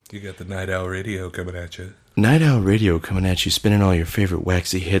You got the Night Owl Radio coming at you. Night Owl Radio coming at you, spinning all your favorite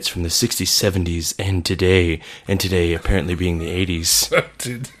waxy hits from the 60s, 70s, and today apparently being the 80s.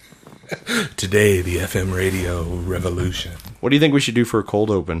 Today, the FM radio revolution. What do you think we should do for a cold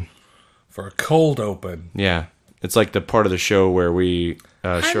open? For a cold open? Yeah. It's like the part of the show where we...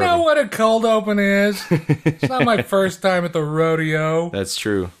 I know what a cold open is. It's not my first time at the rodeo. That's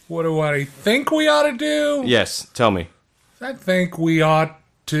true. What do I think we ought to do? Yes, tell me. I think we ought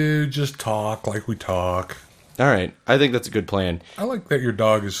to just talk like we talk. All right, I think that's a good plan. I like that your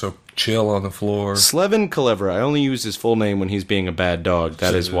dog is so chill on the floor. Slevin Kalevra. I only use his full name when he's being a bad dog.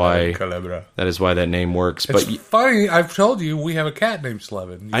 That is why that name works. It's funny. I've told you we have a cat named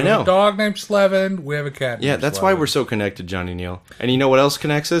Slevin. I know. Have a dog named Slevin. We have a cat. Yeah, named that's Slevin. why we're so connected, Johnny Neal. And you know what else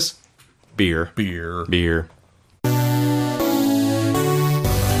connects us? Beer. Beer.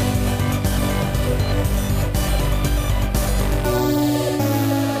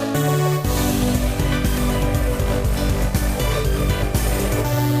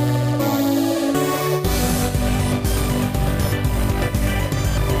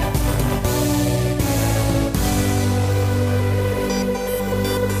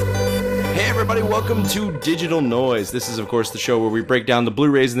 Welcome to Digital Noise. This is, of course, the show where we break down the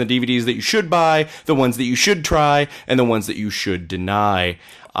Blu-rays and the DVDs that you should buy, the ones that you should try, and the ones that you should deny.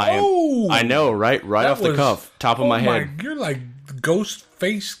 I know, right? Right off the cuff, top of my head. You're like ghost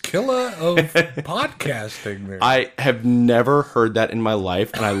face killer of podcasting there. I have never heard that in my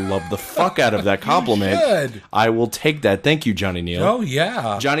life, and I love the fuck out of that compliment. You should. I will take that. Thank you, Johnny Neal. Oh,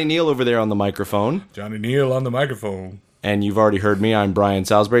 yeah. Johnny Neal over there on the microphone. Johnny Neal on the microphone. And you've already heard me. I'm Brian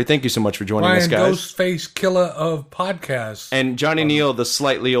Salisbury. Thank you so much for joining us, guys. Ghostface killer of podcasts. And Johnny Neal, the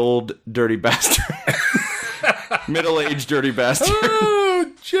slightly old dirty bastard. Middle-aged dirty bastard.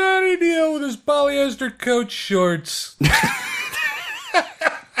 Oh, Johnny Neal with his polyester coach shorts.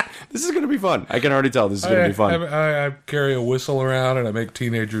 This is going to be fun. I can already tell this is going to be fun. I carry a whistle around and I make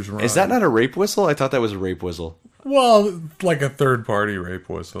teenagers run. Is that not a rape whistle? I thought that was a rape whistle. Well, like a third-party rape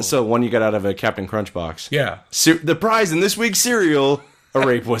whistle. So one you got out of a Captain Crunch box. Yeah. The prize in this week's cereal, a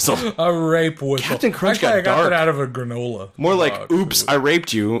rape whistle. A rape whistle. Captain Crunch Actually, got dark. I got that out of a granola. More like, oops, I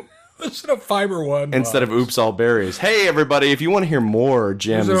raped you. Instead of Fiber One Instead of oops, all berries. Hey, everybody, if you want to hear more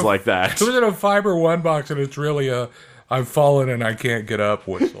gems like that. It was in a Fiber One box, and it's really a I've fallen and I can't get up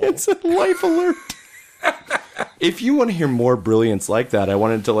whistle. It's a life alert. If you want to hear more brilliance like that, I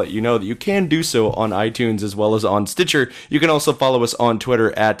wanted to let you know that you can do so on iTunes as well as on Stitcher. You can also follow us on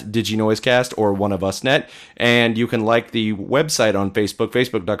Twitter at DigiNoisecast or OneOfUsNet. And you can like the website on Facebook,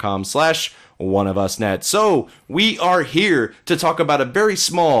 facebook.com/OneOfUsNet. So we are here to talk about a very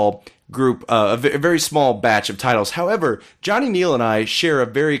small group, a very small batch of titles. However, Johnny Neal and I share a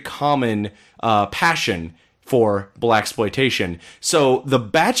very common passion for blaxploitation. So the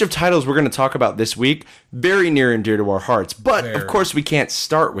batch of titles we're going to talk about this week, very near and dear to our hearts. But of course we can't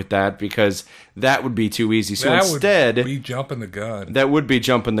start with that because that would be too easy. So instead, would be jumping the gun. That would be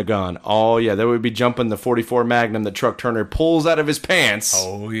jumping the gun. Oh yeah, that would be jumping the 44 Magnum that Truck Turner pulls out of his pants.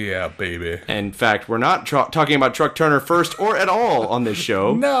 Oh yeah, baby. In fact, we're not talking about Truck Turner first or at all on this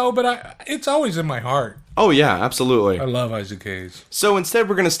show. No, but it's always in my heart. Oh yeah, absolutely. I love Isaac Hayes. So instead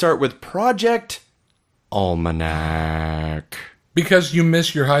we're going to start with Project Almanac. Because you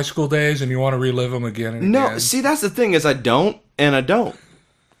miss your high school days and you want to relive them again and again? No, see, that's the thing is I don't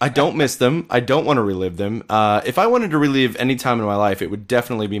miss them. I don't want to relive them. If I wanted to relive any time in my life, it would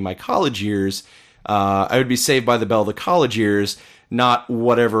definitely be my college years. I would be Saved by the Bell the college years, not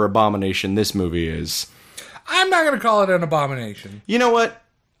whatever abomination this movie is. I'm not going to call it an abomination. You know what?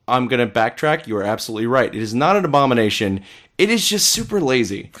 I'm going to backtrack. You are absolutely right. It is not an abomination. It is just super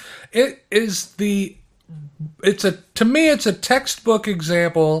lazy. To me, it's a textbook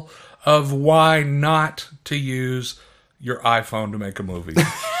example of why not to use your iPhone to make a movie.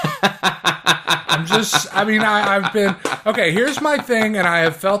 I've been, okay, here's my thing, and I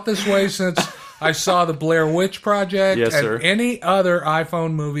have felt this way since I saw the Blair Witch Project and any other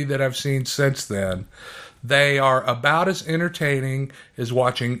iPhone movie that I've seen since then. They are about as entertaining as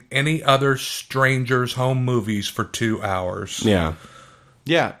watching any other stranger's home movies for 2 hours. Yeah.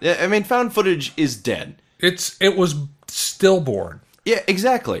 Yeah. I mean, found footage is dead. It was stillborn. Yeah,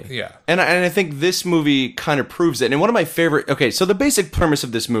 exactly. Yeah. And I think this movie kind of proves it. And one of my favorite... Okay, so the basic premise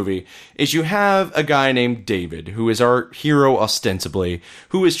of this movie is you have a guy named David, who is our hero ostensibly,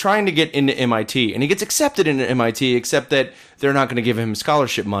 who is trying to get into MIT. And he gets accepted into MIT, except that they're not going to give him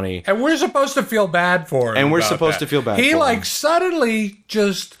scholarship money. And we're supposed to feel bad for him. He suddenly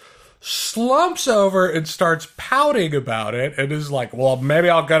just slumps over and starts pouting about it and is like, well, maybe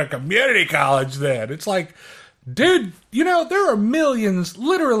I'll go to community college then. It's like... Dude, there are millions,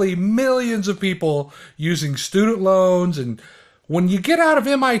 literally millions of people using student loans, and when you get out of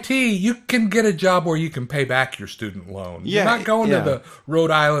MIT, you can get a job where you can pay back your student loan. Yeah, You're not going to the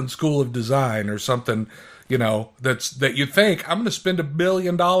Rhode Island School of Design or something, that you think, I'm going to spend $1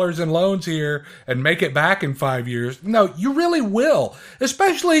 billion in loans here and make it back in 5 years. No, you really will,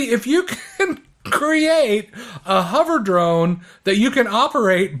 especially if you can create a hover drone that you can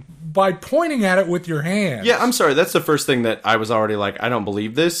operate by pointing at it with your hands. Yeah, I'm sorry. That's the first thing that I was already like, I don't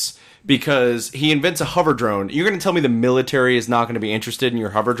believe this. Because he invents a hover drone. You're going to tell me the military is not going to be interested in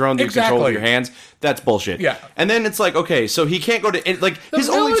your hover drone that you control with your hands? That's bullshit. Yeah. And then it's like, okay, so he can't go to... his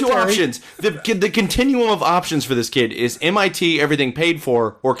only two options, the continuum of options for this kid is MIT, everything paid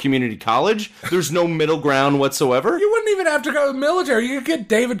for, or community college. There's no middle ground whatsoever. You wouldn't even have to go to the military. You could get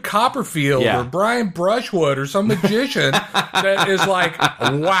David Copperfield or Brian Brushwood or some magician that is like,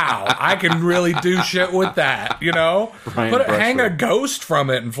 wow, I can really do shit with that, hang a ghost from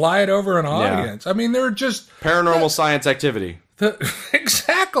it and fly it over an audience. I mean, they're just... Paranormal science activity.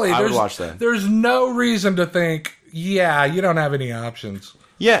 Exactly. I would watch that. There's no reason to think, you don't have any options.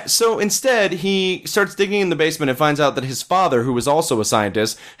 Yeah, so instead, he starts digging in the basement and finds out that his father, who was also a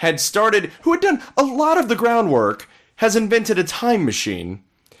scientist, who had done a lot of the groundwork, has invented a time machine,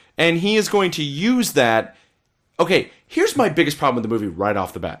 and he is going to use that... Okay, here's my biggest problem with the movie right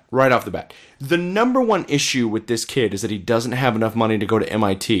off the bat. The number one issue with this kid is that he doesn't have enough money to go to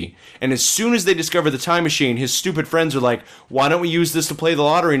MIT. And as soon as they discover the time machine, his stupid friends are like, why don't we use this to play the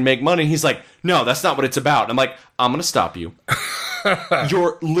lottery and make money? And he's like, no, that's not what it's about. And I'm like, I'm going to stop you.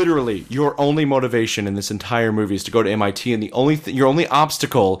 Your only motivation in this entire movie is to go to MIT, and your only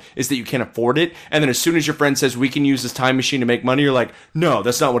obstacle is that you can't afford it. And then as soon as your friend says, we can use this time machine to make money, you're like, no,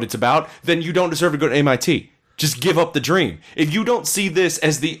 that's not what it's about. Then you don't deserve to go to MIT. Just give up the dream. If you don't see this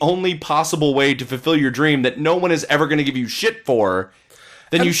as the only possible way to fulfill your dream that no one is ever going to give you shit for,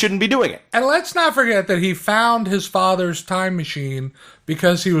 then you shouldn't be doing it. And let's not forget that he found his father's time machine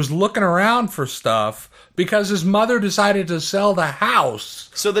because he was looking around for stuff because his mother decided to sell the house.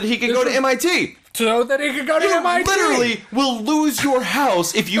 So that he could go to MIT. So that he could go to MIT. You literally will lose your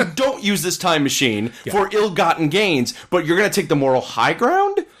house if you don't use this time machine for ill-gotten gains, but you're going to take the moral high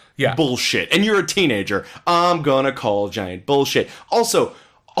ground? Yeah. Bullshit. And you're a teenager. I'm gonna call giant bullshit. Also,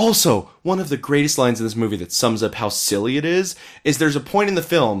 one of the greatest lines in this movie that sums up how silly it is there's a point in the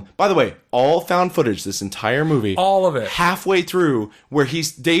film, by the way, all found footage, this entire movie. All of it. Halfway through, where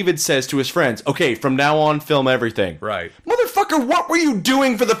David says to his friends, okay, from now on, film everything. Right. Motherfucker, what were you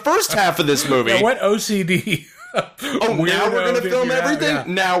doing for the first half of this movie? Yeah, what OCD... now we're going to film everything? Yeah.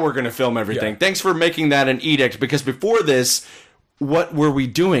 Now we're going to film everything. Yeah. Thanks for making that an edict, because before this... What were we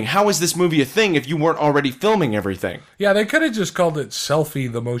doing? How is this movie a thing if you weren't already filming everything? Yeah, they could have just called it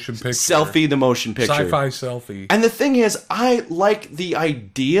Selfie the Motion Picture. Selfie the Motion Picture. Sci-fi Selfie. And the thing is, I like the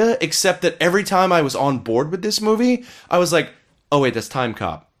idea, except that every time I was on board with this movie, I was like, oh wait, that's Time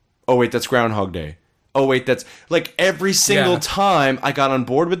Cop. Oh wait, that's Groundhog Day. Oh wait, that's... Like, every single time I got on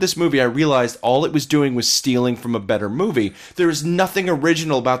board with this movie, I realized all it was doing was stealing from a better movie. There is nothing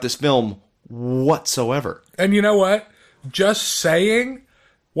original about this film whatsoever. And you know what? Just saying,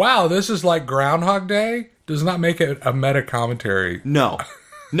 wow, this is like Groundhog Day, does not make it a meta commentary. No,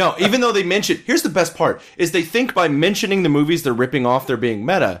 even though they mention... Here's the best part, is they think by mentioning the movies they're ripping off, they're being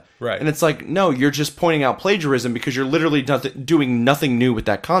meta. Right. And it's like, no, you're just pointing out plagiarism because you're literally doing nothing new with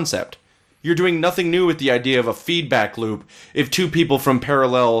that concept. You're doing nothing new with the idea of a feedback loop. If two people from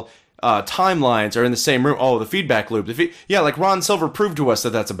parallel... timelines are in the same room. Oh, the feedback loop. Like Ron Silver proved to us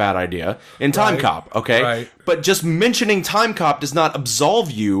that that's a bad idea in Time Cop, okay? Right. But just mentioning Time Cop does not absolve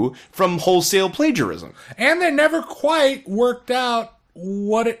you from wholesale plagiarism. And they never quite worked out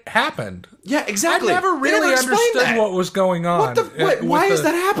what happened. Yeah, exactly. I never really understood what was going on. Why is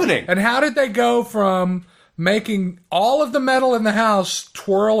that happening? And how did they go from making all of the metal in the house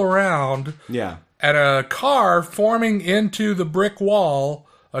twirl around and a car forming into the brick wall...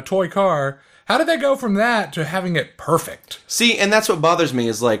 a toy car, how did they go from that to having it perfect? See, and that's what bothers me,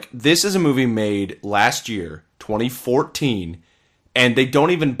 is like, this is a movie made last year, 2014, and they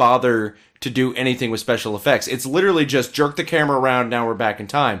don't even bother to do anything with special effects. It's literally just jerk the camera around, now we're back in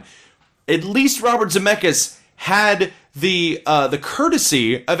time. At least Robert Zemeckis had the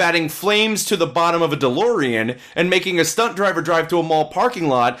courtesy of adding flames to the bottom of a DeLorean and making a stunt driver drive to a mall parking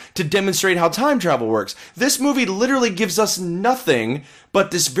lot to demonstrate how time travel works. This movie literally gives us nothing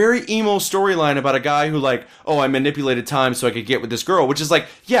but this very emo storyline about a guy who I manipulated time so I could get with this girl, which is like,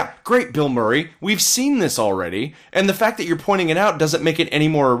 yeah, great, Bill Murray. We've seen this already. And the fact that you're pointing it out doesn't make it any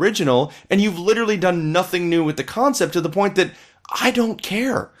more original, and you've literally done nothing new with the concept to the point that I don't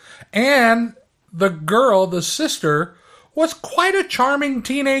care. And the girl, the sister, was quite a charming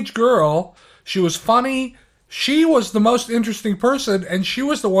teenage girl. She was funny. She was the most interesting person, and she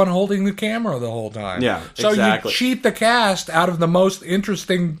was the one holding the camera the whole time. Yeah, so exactly. you cheat the cast out of the most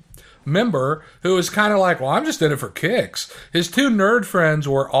interesting member, who was kind of like, well, I'm just in it for kicks. His two nerd friends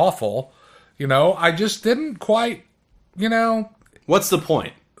were awful. I just didn't quite, What's the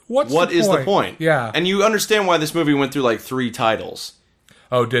point? What is the point? Yeah. And you understand why this movie went through like 3 titles.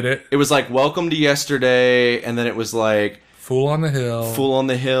 Oh, did it? It was like Welcome to Yesterday, and then it was like Fool on the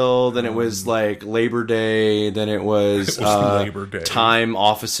Hill. Then it was like Labor Day, then it was, Labor Day. Time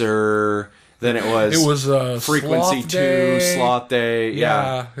Officer, then it was Frequency Sloth 2, Day. Sloth Day.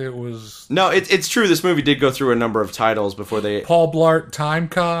 Yeah. It was No, it's true. This movie did go through a number of titles before they... Paul Blart Time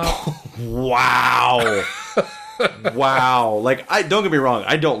Cop. Wow. Wow. Like, don't get me wrong,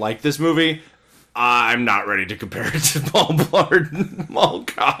 I don't like this movie. I'm not ready to compare it to Paul Blart Mall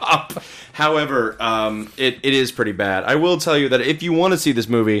Cop. However, it is pretty bad. I will tell you that if you want to see this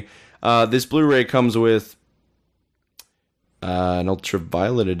movie, this Blu-ray comes with an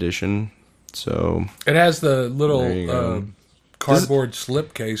ultraviolet edition. So it has the There you little go. cardboard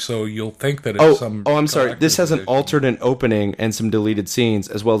slipcase, so you'll think that it's some... I'm sorry. This has an collector's edition. alternate opening and some deleted scenes,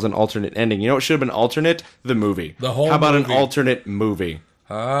 as well as an alternate ending. You know what should have been alternate? The movie. The whole How about movie. an alternate movie?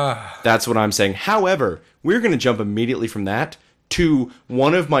 That's what I'm saying. However, we're going to jump immediately from that to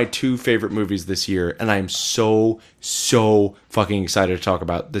one of my 2 favorite movies this year, and I am so fucking excited to talk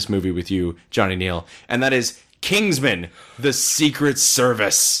about this movie with you, Johnny Neal, and that is Kingsman: The Secret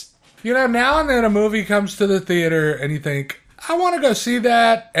Service. Now and then a movie comes to the theater and you think, I want to go see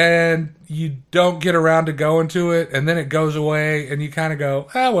that, and you don't get around to going to it, and then it goes away, and you kind of go,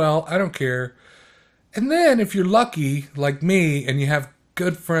 well, I don't care. And then if you're lucky, like me, and you have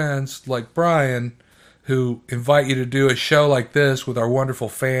good friends like Brian, who invite you to do a show like this with our wonderful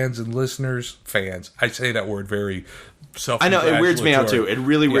fans and listeners. Fans. I say that word very I know, it weirds me out too. self-congratulatory. It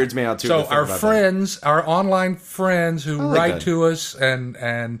really weirds me out too. to So think our about friends, our online friends who like write that. to us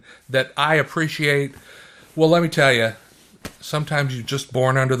and that I appreciate. Well, let me tell you, sometimes you're just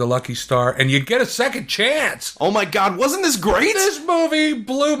born under the lucky star and you get a second chance. that. Oh my God, wasn't this great? This movie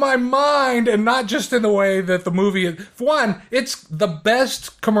blew my mind, and not just in the way that the movie is. For one, it's the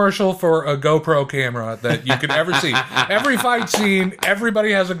best commercial for a GoPro camera that you could ever see. Every fight scene,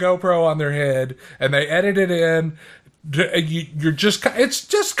 everybody has a GoPro on their head, and they edit it in. It's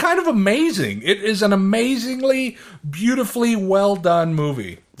just kind of amazing. It is an amazingly, beautifully well done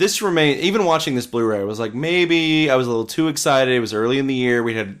movie. This remains, even watching this Blu-ray, I was like, maybe I was a little too excited. It was early in the year.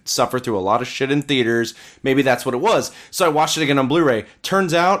 We had suffered through a lot of shit in theaters. Maybe that's what it was. So I watched it again on Blu-ray.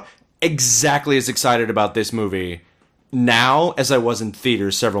 Turns out, exactly as excited about this movie now as I was in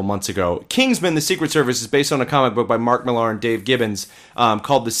theaters several months ago. Kingsman: The Secret Service is based on a comic book by Mark Millar and Dave Gibbons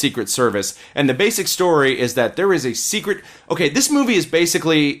called The Secret Service. And the basic story is that there is a secret... Okay, this movie is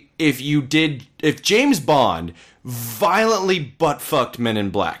basically if James Bond violently butt-fucked Men in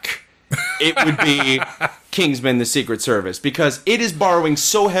Black, it would be Kingsman: The Secret Service, because it is borrowing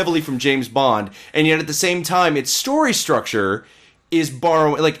so heavily from James Bond, and yet at the same time, its story structure is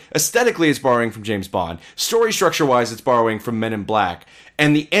borrowing, like, aesthetically it's borrowing from James Bond. Story structure-wise, it's borrowing from Men in Black.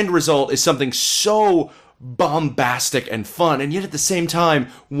 And the end result is something so bombastic and fun, and yet at the same time,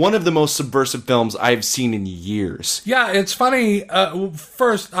 one of the most subversive films I've seen in years. Yeah, it's funny.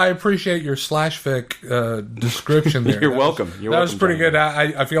 First, I appreciate your slash fic description there. You're welcome. That was pretty good.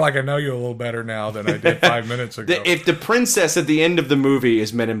 I feel like I know you a little better now than I did 5 minutes ago. If the princess at the end of the movie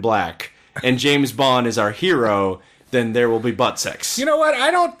is Men in Black, and James Bond is our hero, then there will be butt sex. You know what? I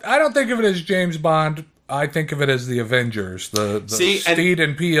don't think of it as James Bond. I think of it as the Avengers, the Steed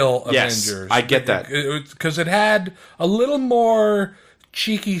and Peel Yes, Avengers. I get that. Because it had a little more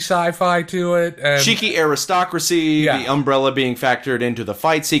cheeky sci-fi to it. And cheeky aristocracy, Yeah. the umbrella being factored into the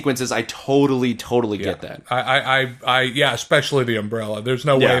fight sequences. I totally get that. Yeah, especially the umbrella. There's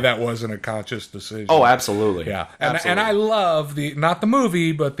no Yeah. way that wasn't a conscious decision. Oh, absolutely. Yeah, Absolutely. and I love not the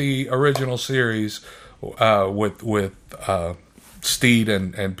movie, but the original series with Steed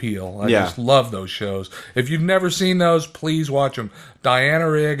and Peel. I Yeah. just love those shows. If you've never seen those, please watch them. Diana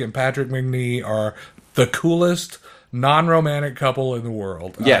Rigg and Patrick Macnee are the coolest non-romantic couple in the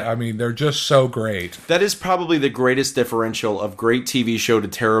world. Yeah. I mean, they're just so great. That is probably the greatest differential of great TV show to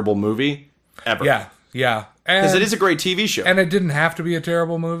terrible movie ever. Yeah. Because it is a great TV show. And it didn't have to be a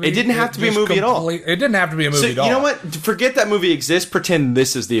terrible movie. It didn't have to be a just movie at all. It didn't have to be a movie So, at all. you know what? Forget that movie exists. Pretend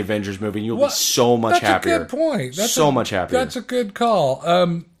this is the Avengers movie, and you'll be so much happier. That's a good point. Much happier. That's a good call.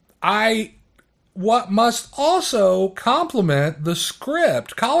 What must also complement the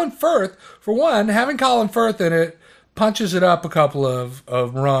script, Colin Firth, for one, having Colin Firth in it punches it up a couple of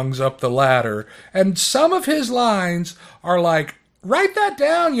rungs up the ladder. And some of his lines are like, write that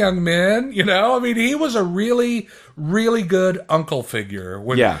down, young men. You know, I mean, he was a really, really good uncle figure.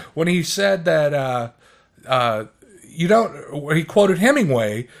 When he said that, he quoted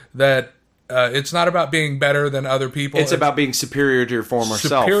Hemingway that, it's not about being better than other people. It's about being superior to your former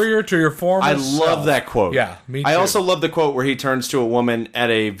self. Superior to your former self. I love that quote. Yeah, me too. I also love the quote where he turns to a woman at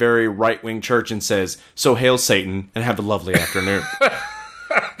a very right-wing church and says, "So hail Satan and have a lovely afternoon."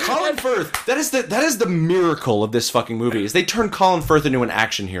 Colin Firth, that is the miracle of this fucking movie, is they turned Colin Firth into an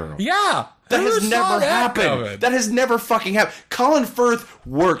action hero. Yeah. That has never happened. That has never fucking happened. Colin Firth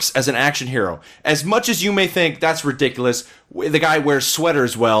works as an action hero. As much as you may think that's ridiculous, the guy wears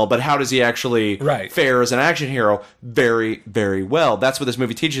sweaters well, but how does he actually fare as an action hero? Very, very well. That's what this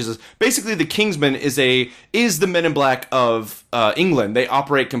movie teaches us. Basically, the Kingsmen is the Men in Black of England. They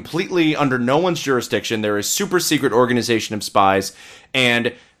operate completely under no one's jurisdiction. They're a super secret organization of spies,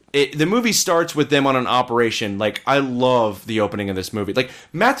 and the movie starts with them on an operation. Like, I love the opening of this movie. Like,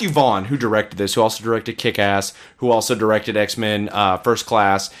 Matthew Vaughn, who directed this, who also directed Kick-Ass, who also directed X-Men First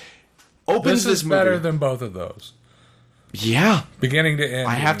Class, opens this movie. Better than both of those. Yeah. Beginning to end.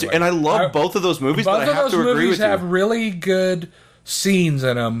 I have to, and I love both of those movies, but I have to agree with you. Both of those movies have really good scenes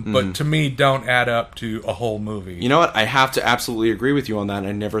in them, but to me don't add up to a whole movie. You know what? I have to absolutely agree with you on that, and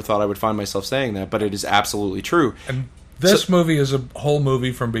I never thought I would find myself saying that, but it is absolutely true. And this movie is a whole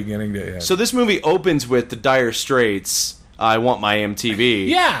movie from beginning to end. So this movie opens with the Dire Straits, I Want My MTV.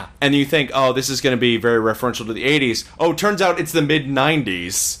 Yeah. And you think, oh, this is going to be very referential to the 80s. Oh, turns out it's the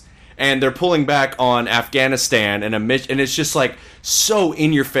mid-90s. And they're pulling back on Afghanistan, and it's just like so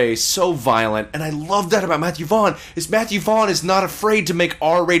in your face, so violent. And I love that about Matthew Vaughn, is Matthew Vaughn is not afraid to make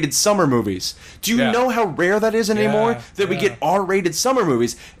R-rated summer movies. Do you know how rare that is anymore? That we get R-rated summer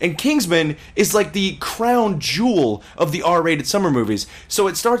movies. And Kingsman is like the crown jewel of the R-rated summer movies. So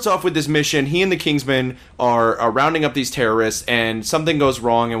it starts off with this mission. He and the Kingsmen are rounding up these terrorists, and something goes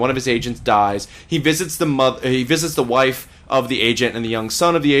wrong, and one of his agents dies. He visits the wife of the agent, and the young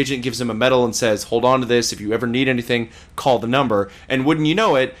son of the agent gives him a medal and says, hold on to this, if you ever need anything, call the number. And wouldn't you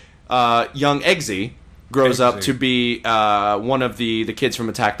know it, young Eggsy grows up to be one of the kids from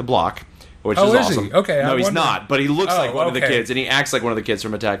Attack the Block, which is awesome. He? Okay, no, he's not, but he looks like one of the kids, and he acts like one of the kids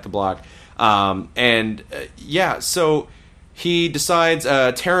from Attack the Block. So he decides,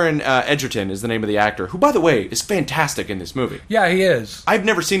 Taron Egerton is the name of the actor, who, by the way, is fantastic in this movie. Yeah, he is. I've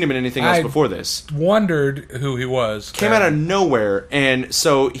never seen him in anything else before this. Wondered who he was. Came out of nowhere, and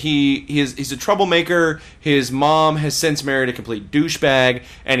so he's a troublemaker. His mom has since married a complete douchebag,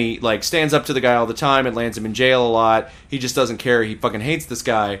 and he like stands up to the guy all the time and lands him in jail a lot. He just doesn't care. He fucking hates this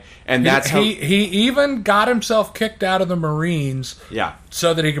guy, and that's how he even got himself kicked out of the Marines. Yeah.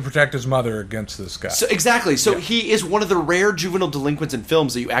 So that he could protect his mother against this guy. So exactly. So he is one of the rare juvenile delinquents in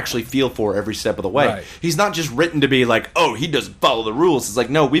films that you actually feel for every step of the way. Right. He's not just written to be like, oh, he doesn't follow the rules. It's like,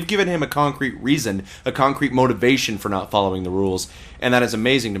 no, we've given him a concrete reason, a concrete motivation for not following the rules, and that is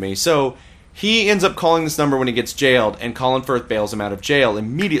amazing to me. So he ends up calling this number when he gets jailed, and Colin Firth bails him out of jail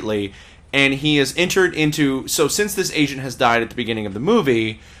immediately, and he is entered into... So since this agent has died at the beginning of the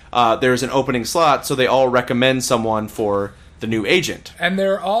movie, there's an opening slot, so they all recommend someone for the new agent. And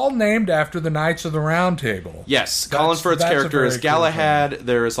they're all named after the Knights of the Round Table. Yes. Colin Firth's character is Galahad.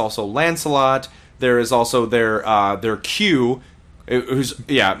 There is also Lancelot. There is also their Q, who's...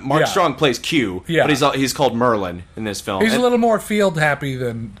 Yeah, Mark Strong plays Q, but he's called Merlin in this film. He's a little more field-happy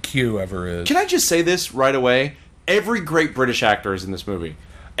than Q ever is. Can I just say this right away? Every great British actor is in this movie.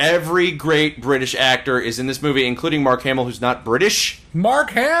 Every great British actor is in this movie, including Mark Hamill, who's not British.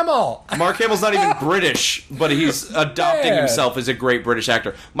 Mark Hamill! Mark Hamill's not even British, but he's adopting himself as a great British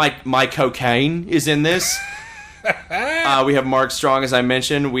actor. Mike Cocaine is in this. We have Mark Strong, as I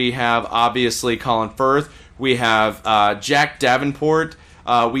mentioned. We have, obviously, Colin Firth. We have Jack Davenport.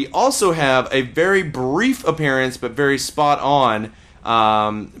 We also have a very brief appearance, but very spot on,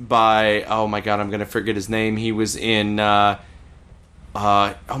 by... Oh, my God, I'm going to forget his name. He was in...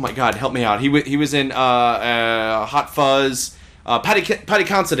 oh my God, help me out. He was in Hot Fuzz. Paddy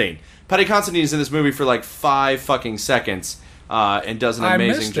Considine. Paddy Considine is in this movie for like 5 fucking seconds, and does an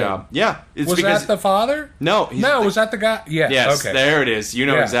amazing job. Yeah, was that the father? No, was that the guy? Yes, okay. There it is. You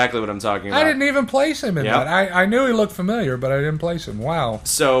know exactly what I'm talking about. I didn't even place him in that. I knew he looked familiar, but I didn't place him. Wow.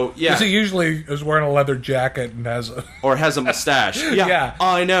 So yeah, because he usually is wearing a leather jacket and has a mustache. Yeah,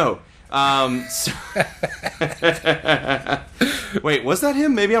 I know. Wait, was that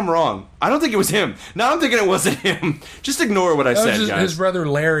him? Maybe I'm wrong. I don't think it was him. No, I'm thinking it wasn't him. Just ignore what I said, guys. His brother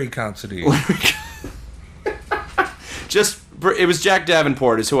Larry Considine. Just it was Jack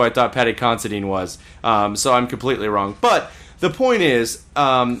Davenport is who I thought Paddy Considine was. So I'm completely wrong. But the point is,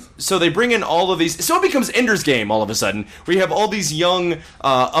 so they bring in all of these. So it becomes Ender's Game all of a sudden. We have all these young,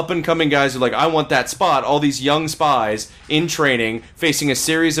 up-and-coming guys who are like, I want that spot. All these young spies in training, facing a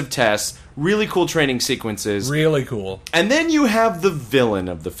series of tests. Really cool training sequences. Really cool. And then you have the villain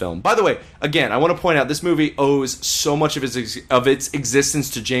of the film. By the way, again, I want to point out this movie owes so much of its existence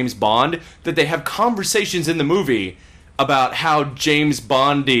to James Bond that they have conversations in the movie about how James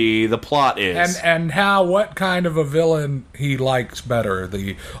Bondy the plot is. And what kind of a villain he likes better.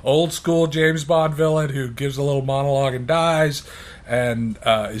 The old school James Bond villain who gives a little monologue and dies and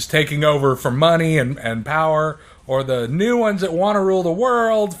is taking over for money and power, or the new ones that want to rule the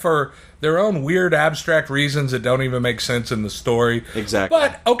world for their own weird abstract reasons that don't even make sense in the story. Exactly.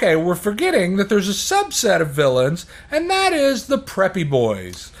 But, okay, we're forgetting that there's a subset of villains, and that is the preppy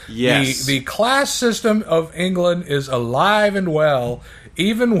boys. Yes. The class system of England is alive and well.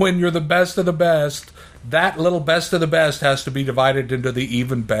 Even when you're the best of the best, that little best of the best has to be divided into the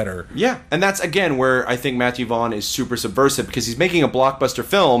even better. Yeah, and that's, again, where I think Matthew Vaughn is super subversive, because he's making a blockbuster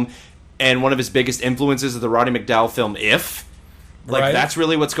film, and one of his biggest influences is the Roddy McDowall film If. Like, right. That's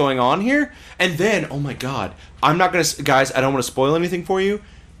really what's going on here. And then, oh my god, I'm not going to... Guys, I don't want to spoil anything for you,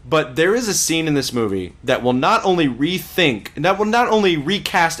 but there is a scene in this movie that will not only recast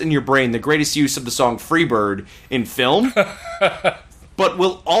in your brain the greatest use of the song Freebird in film, but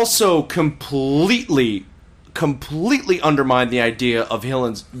will also completely undermine the idea of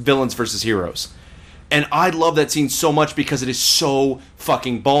villains versus heroes. And I love that scene so much because it is so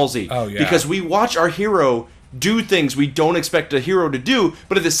fucking ballsy. Oh, yeah. Because we watch our hero do things we don't expect a hero to do,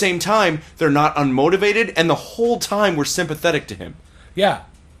 but at the same time, they're not unmotivated, and the whole time we're sympathetic to him. Yeah.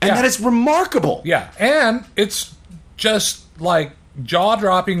 And that is remarkable. Yeah, and it's just, like,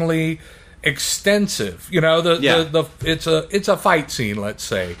 jaw-droppingly extensive. You know, it's a fight scene, let's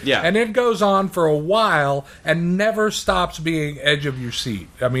say. Yeah. And it goes on for a while and never stops being edge of your seat.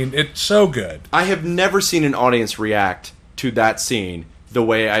 I mean, it's so good. I have never seen an audience react to that scene the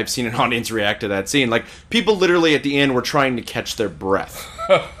way I've seen an audience react to that scene. Like, people literally at the end were trying to catch their breath.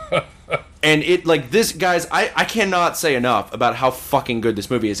 And it, like, this, guys, I cannot say enough about how fucking good this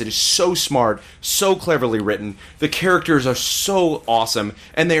movie is. It is so smart, so cleverly written. The characters are so awesome,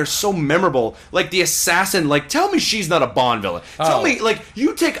 and they are so memorable. Like, the assassin, like, tell me she's not a Bond villain. Tell me, like,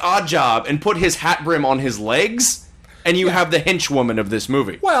 you take Oddjob and put his hat brim on his legs, and you have the henchwoman of this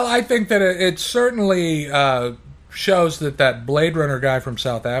movie. Well, I think that it certainly shows that Blade Runner guy from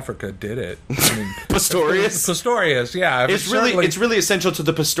South Africa did it. I mean, Pistorius, yeah. It's really essential to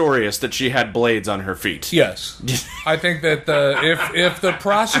the Pistorius that she had blades on her feet. Yes. I think that if the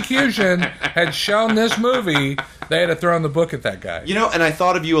prosecution had shown this movie, they had to thrown the book at that guy. You know, and I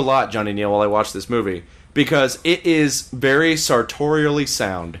thought of you a lot, Johnny Neal, while I watched this movie, because it is very sartorially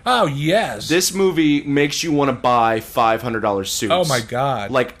sound. Oh, yes. This movie makes you want to buy $500 suits. Oh, my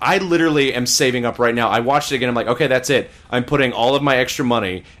God. Like, I literally am saving up right now. I watched it again. I'm like, okay, that's it. I'm putting all of my extra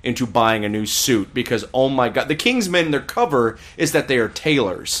money into buying a new suit because, oh, my God. The Kingsmen, their cover is that they are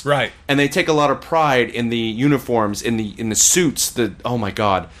tailors. Right. And they take a lot of pride in the uniforms, in the suits. Oh, my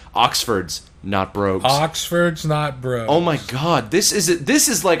God. Oxfords, not brogues. Oxfords, not brogues. Oh, my God. This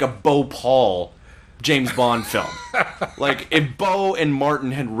is like a Beau Paul James Bond film. Like, if Bo and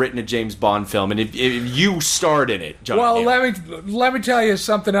Martin had written a James Bond film, and if you starred in it, John. Well, let me tell you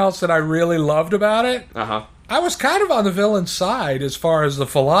something else that I really loved about it. Uh-huh. I was kind of on the villain's side as far as the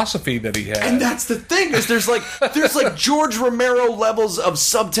philosophy that he had. And that's the thing, is there's like George Romero levels of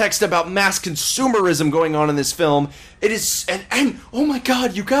subtext about mass consumerism going on in this film. It is, and oh my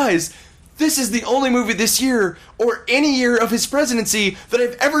God, you guys, this is the only movie this year, or any year of his presidency, that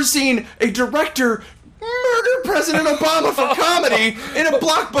I've ever seen a director murder President Obama for comedy in a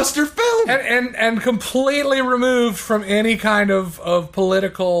blockbuster film. And completely removed from any kind of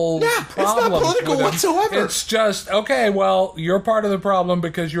political problem. It's not political whatsoever. It's just, okay, well, you're part of the problem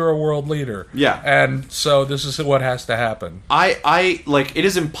because you're a world leader. Yeah. And so this is what has to happen. I like, it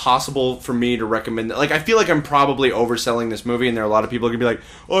is impossible for me to recommend, like, I feel like I'm probably overselling this movie, and there are a lot of people who are going to be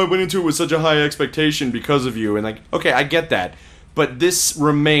like, oh, I went into it with such a high expectation because of you, and like, okay, I get that. But this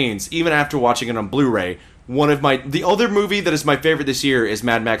remains, even after watching it on Blu-ray, the other movie that is my favorite this year is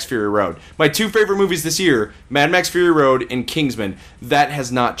Mad Max Fury Road. My two favorite movies this year, Mad Max Fury Road and Kingsman. That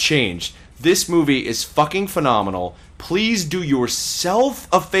has not changed. This movie is fucking phenomenal. Please do yourself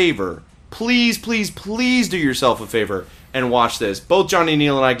a favor. Please, please, please do yourself a favor and watch this. Both Johnny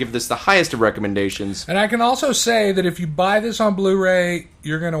Neal and I give this the highest of recommendations. And I can also say that if you buy this on Blu-ray,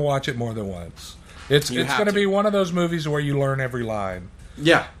 you're going to watch it more than once. It's going to be one of those movies where you learn every line.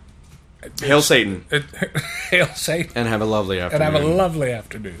 Yeah. Hail Satan. Hail Satan. And have a lovely afternoon. And have a lovely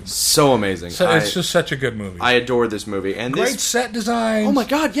afternoon. So amazing. So it's just such a good movie. I adore this movie. And great set designs. Oh my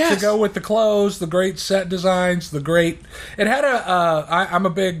God, yes. To go with the clothes, the great set designs, the great... It had I'm a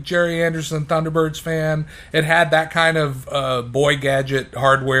big Jerry Anderson Thunderbirds fan. It had that kind of Boy Gadget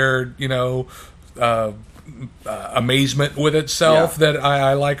hardware, amazement with itself that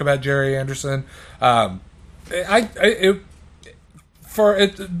I like about Jerry Anderson.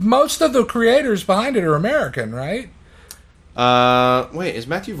 Most of the creators behind it are American, right? Wait, is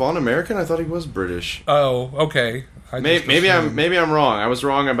Matthew Vaughn American? I thought he was British. Oh, okay. Maybe I'm wrong. I was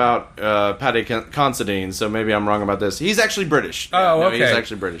wrong about Paddy Considine, so maybe I'm wrong about this. He's actually British. Okay. He's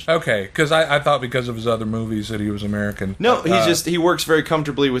actually British. Okay, because I thought because of his other movies that he was American. No, he works very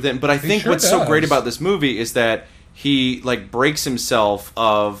comfortably with it. But I think what's so great about this movie is that he breaks himself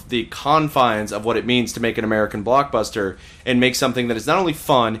of the confines of what it means to make an American blockbuster and make something that is not only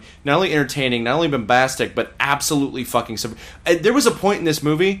fun, not only entertaining, not only bombastic, but absolutely fucking... There was a point in this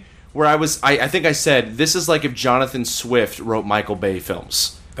movie where I think I said, this is like if Jonathan Swift wrote Michael Bay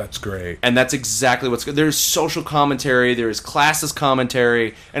films. That's great. And that's exactly what's good. There's social commentary, there's classist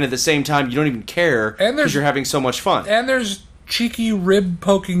commentary, and at the same time, you don't even care because you're having so much fun. And there's cheeky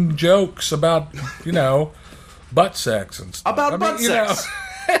rib-poking jokes about, butt sex and stuff. About butt sex.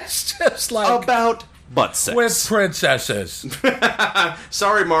 It's just like... About butt sex. With princesses.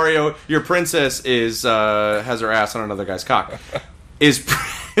 Sorry, Mario, your princess has her ass on another guy's cock.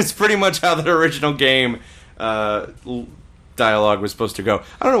 It's pretty much how the original game dialogue was supposed to go.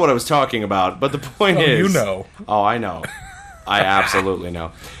 I don't know what I was talking about, but the point is... You know. Oh, I know. I absolutely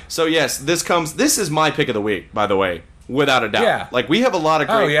know. So, yes, this is my pick of the week, by the way, without a doubt. Yeah. We have a lot of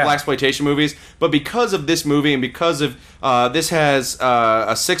great blaxploitation movies, but because of this movie and because of... this has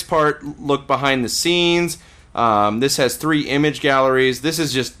a 6-part look behind the scenes. This has 3 image galleries. This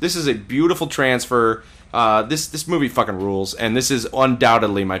is a beautiful transfer... This movie fucking rules, and this is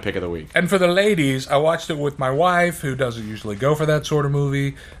undoubtedly my pick of the week. And for the ladies, I watched it with my wife, who doesn't usually go for that sort of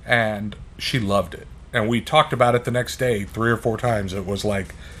movie, and she loved it. And we talked about it the next day 3 or 4 times. It was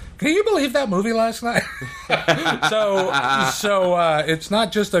like, can you believe that movie last night? So it's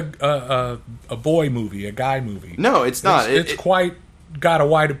not just a boy movie, a guy movie. No, it's not. It's quite got a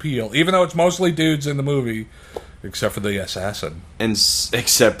wide appeal, even though it's mostly dudes in the movie, except for the assassin.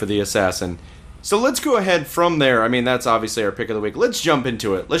 Except for the assassin. So let's go ahead from there. I mean, that's obviously our pick of the week. Let's jump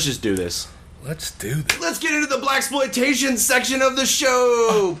into it. Let's just do this. Let's do this. Let's get into the blaxploitation section of the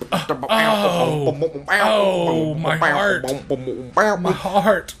show. My heart. My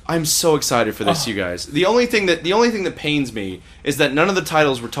heart. I'm so excited for this, you guys. The only thing that pains me is that none of the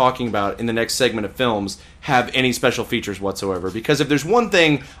titles we're talking about in the next segment of films have any special features whatsoever. Because if there's one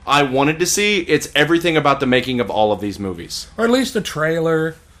thing I wanted to see, it's everything about the making of all of these movies. Or at least a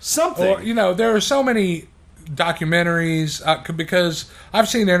trailer. Something. Or, there are so many documentaries, because I've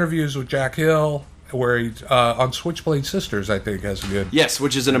seen interviews with Jack Hill where he on Switchblade Sisters, I think, has a good... Yes,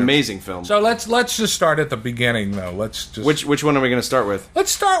 which is an amazing film. So let's just start at the beginning, though. Which one are we going to start with?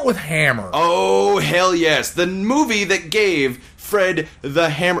 Let's start with Hammer. Oh, hell yes. The movie that gave Fred the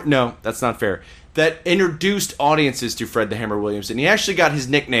Hammer... No, that's not fair. That introduced audiences to Fred the Hammer Williamson. He actually got his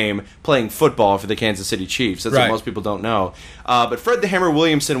nickname playing football for the Kansas City Chiefs. That's what most people don't know. But Fred the Hammer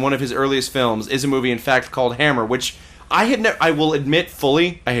Williamson, one of his earliest films, is a movie, in fact, called Hammer, which I will admit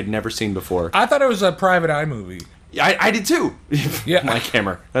fully, I had never seen before. I thought it was a Private Eye movie. I did too. Yeah. Mike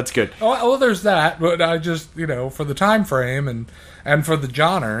Hammer. That's good. Well, there's that, but I just, for the time frame and for the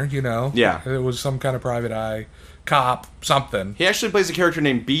genre, Yeah. it was some kind of Private Eye cop, something. He actually plays a character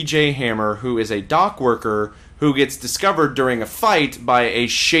named B.J. Hammer, who is a dock worker who gets discovered during a fight by a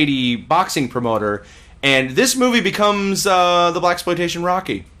shady boxing promoter, and this movie becomes the blaxploitation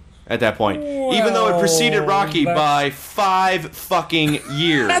Rocky at that point. Well, even though it preceded Rocky by 5 fucking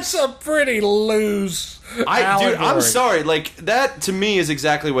years. That's a pretty loose Dude, allegory. I'm sorry. That to me is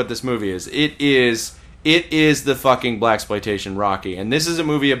exactly what this movie is. It is the fucking blaxploitation Rocky, and this is a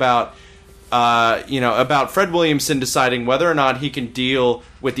movie about Fred Williamson deciding whether or not he can deal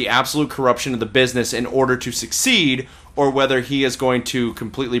with the absolute corruption of the business in order to succeed, or whether he is going to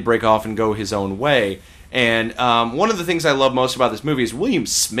completely break off and go his own way. And one of the things I love most about this movie is William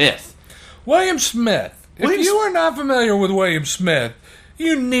Smith. William Smith. If you are not familiar with William Smith,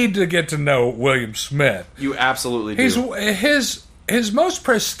 you need to get to know William Smith. You absolutely do. His most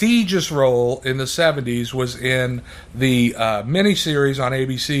prestigious role in the 70s was in the miniseries on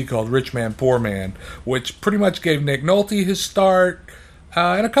ABC called Rich Man, Poor Man, which pretty much gave Nick Nolte his start,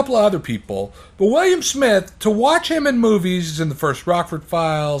 and a couple of other people. But William Smith, to watch him in movies, he's in the first Rockford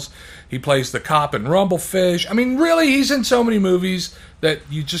Files, He plays the cop in Rumblefish. I mean, really, he's in so many movies that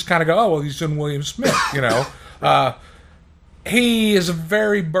you just kind of go, oh, well, he's in William Smith, you know. He is a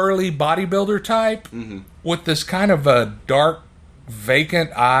very burly bodybuilder type with this kind of a dark,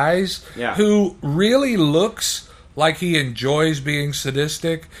 vacant eyes who really looks like he enjoys being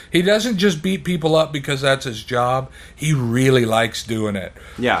sadistic. He doesn't just beat people up because that's his job. He really likes doing it.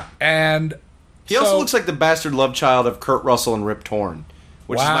 Yeah. And he also looks like the bastard love child of Kurt Russell and Rip Torn,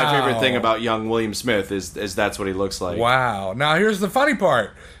 which is my favorite thing about young William Smith is that's what he looks like. Wow. Now, here's the funny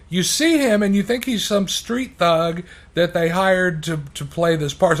part. You see him and you think he's some street thug that they hired to play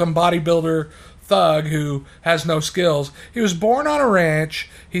this part, some bodybuilder thug who has no skills. He was born on a ranch.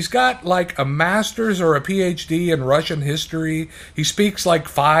 He's got like a master's or a PhD in Russian history. He speaks like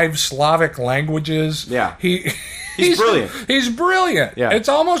 5 Slavic languages. Yeah. He's brilliant. He's brilliant. Yeah. It's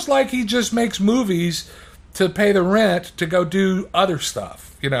almost like he just makes movies to pay the rent to go do other stuff.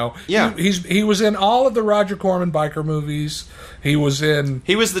 You know, yeah. He was in all of the Roger Corman biker movies. He was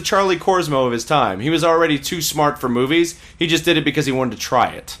the Charlie Korsmo of his time. He was already too smart for movies. He just did it because he wanted to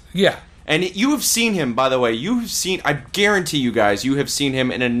try it. Yeah. And you have seen him, by the way. I guarantee you guys, you have seen him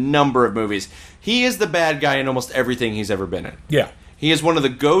in a number of movies. He is the bad guy in almost everything he's ever been in. Yeah. He is one of the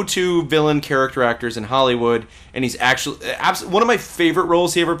go-to villain character actors in Hollywood, and he's actually one of my favorite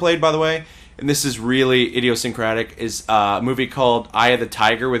roles he ever played, by the way. And this is really idiosyncratic, is a movie called Eye of the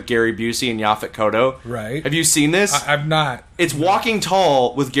Tiger with Gary Busey and Yaphet Kotto. Right. Have you seen this? I've not. It's Walking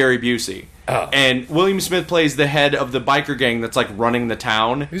Tall with Gary Busey. Oh. And William Smith plays the head of the biker gang that's like running the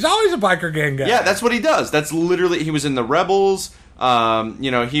town. He's always a biker gang guy. Yeah, that's what he does. That's literally, he was in The Rebels.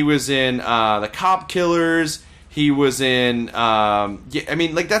 He was in The Cop Killers. He was in,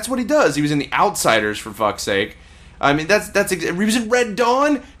 that's what he does. He was in The Outsiders, for fuck's sake. I mean, he was in Red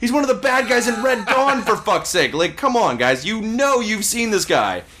Dawn. He's one of the bad guys in Red Dawn, for fuck's sake. Like, come on, guys. You know you've seen this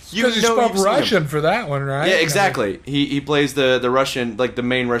guy. Because he spoke Russian for that one, right? Yeah, exactly. He plays the Russian, like the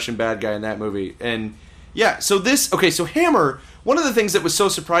main Russian bad guy in that movie. And yeah, so Hammer, one of the things that was so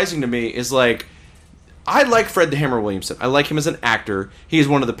surprising to me is like, I like Fred the Hammer Williamson. I like him as an actor. He is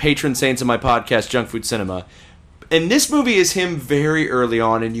one of the patron saints of my podcast, Junk Food Cinema. And this movie is him very early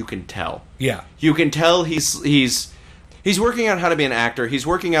on, and you can tell. Yeah. You can tell he's working out how to be an actor. He's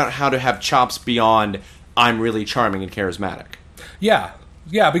working out how to have chops beyond, I'm really charming and charismatic. Yeah.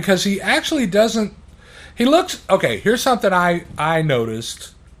 Yeah, because he actually doesn't... He looks... Okay, here's something I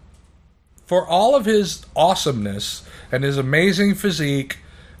noticed. For all of his awesomeness and his amazing physique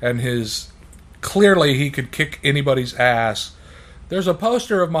and his... Clearly he could kick anybody's ass. There's a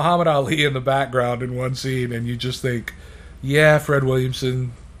poster of Muhammad Ali in the background in one scene, and you just think, yeah, Fred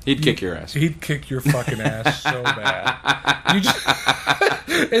Williamson... He'd kick your ass. He'd kick your fucking ass so bad.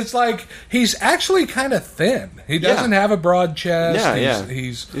 It's like he's actually kind of thin. He doesn't have a broad chest. Yeah,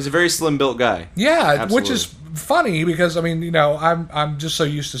 he's a very slim built guy. Yeah, absolutely. Which is funny because I mean, you know, I'm just so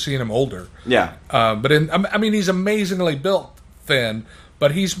used to seeing him older. Yeah, but he's amazingly built thin.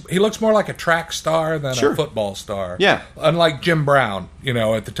 But he looks more like a track star than a football star. Yeah. Unlike Jim Brown, you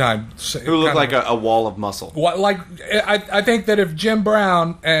know, at the time. Who looked like a wall of muscle. I think that if Jim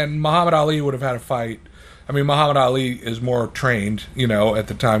Brown and Muhammad Ali would have had a fight, I mean, Muhammad Ali is more trained, you know, at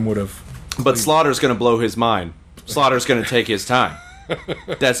the time would have... But Slaughter's going to blow his mind. Slaughter's going to take his time.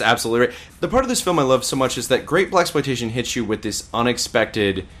 That's absolutely right. The part of this film I love so much is that great blaxploitation hits you with this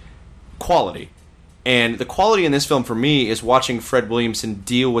unexpected quality. And the quality in this film for me is watching Fred Williamson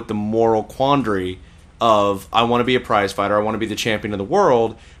deal with the moral quandary of, I want to be a prize fighter, I want to be the champion of the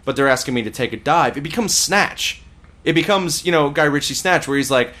world, but they're asking me to take a dive. It becomes Snatch. It becomes, you know, Guy Ritchie Snatch, where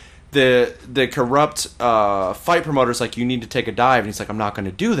he's like, the corrupt fight promoter's like, you need to take a dive, and he's like, I'm not going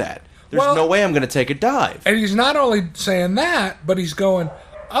to do that. There's no way I'm going to take a dive. And he's not only saying that, but he's going,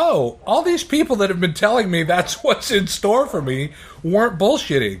 oh, all these people that have been telling me that's what's in store for me weren't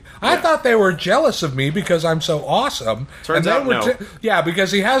bullshitting. I thought they were jealous of me because I'm so awesome. Turns out no.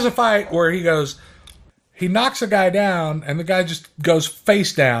 Because he has a fight where he knocks a guy down, and the guy just goes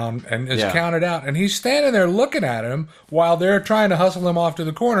face down and is counted out. And he's standing there looking at him while they're trying to hustle him off to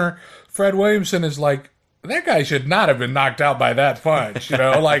the corner. Fred Williamson is like, that guy should not have been knocked out by that punch, you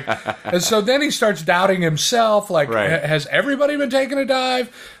know? Like, and so then he starts doubting himself, like, has everybody been taking a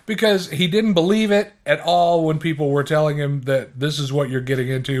dive? Because he didn't believe it at all when people were telling him that this is what you're getting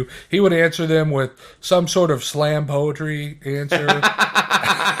into. He would answer them with some sort of slam poetry answer.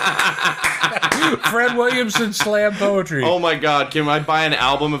 Fred Williamson slam poetry. Oh my God, can I buy an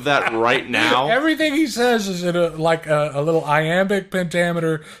album of that right now? Everything he says is in a little iambic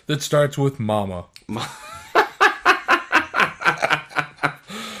pentameter that starts with mama.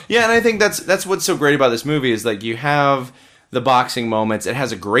 Yeah, and I think that's what's so great about this movie is like you have the boxing moments. It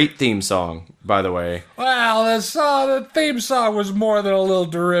has a great theme song, by the way. Well, the theme song was more than a little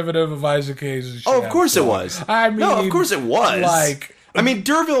derivative of Isaac Hayes' Oh, of course it was. I mean, no, of course it was. Like, I mean,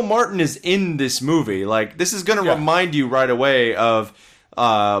 D'Urville Martin is in this movie. Like, this is going to remind you right away of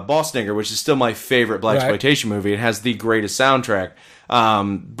Bossninger, which is still my favorite blaxploitation movie. It has the greatest soundtrack.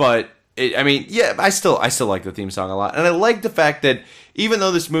 But I still like the theme song a lot, and I like the fact that even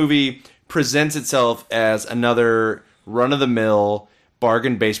though this movie presents itself as another run-of-the-mill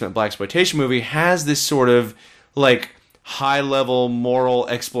bargain basement blaxploitation movie, has this sort of like high-level moral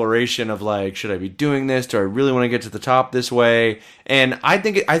exploration of like, should I be doing this? Do I really want to get to the top this way? And I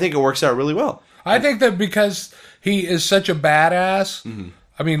think it works out really well. I think that because he is such a badass.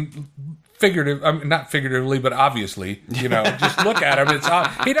 I mean, not figuratively, but obviously, just look at him.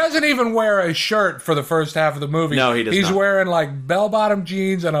 He doesn't even wear a shirt for the first half of the movie. No, he does He's not. wearing like bell-bottom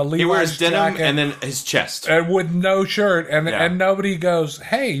jeans and a Levi's He wears denim jacket and then his chest. and with no shirt, and nobody goes,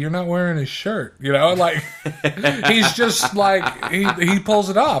 "Hey, you're not wearing a shirt," like he's just like he pulls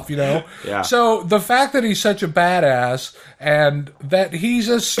it off, Yeah. So the fact that he's such a badass and that he's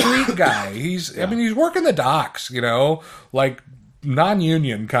a street guy, he's working the docks, like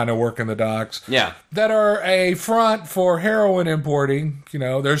non-union kind of working the docks. Yeah. That are a front for heroin importing.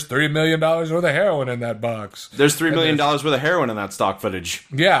 There's $3 million worth of heroin in that box. There's $3 million worth of heroin in that stock footage.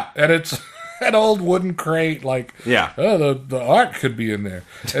 Yeah, and it's an old wooden crate. Like, the art could be in there.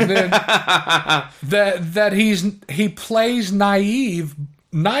 And then that he plays naive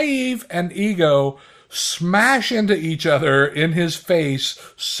and Ego smash into each other in his face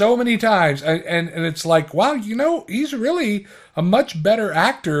so many times, and it's like, wow, he's really a much better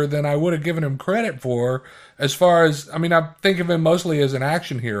actor than I would have given him credit for. As far as, I think of him mostly as an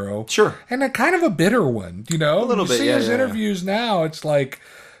action hero, sure, and a kind of a bitter one. A little bit. See his interviews now, it's like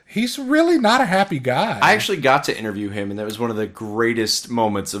he's really not a happy guy. I actually got to interview him, and that was one of the greatest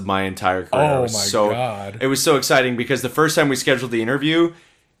moments of my entire career. Oh my God! It was so exciting because the first time we scheduled the interview,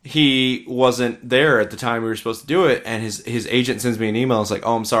 he wasn't there at the time we were supposed to do it, and his agent sends me an email. It's like,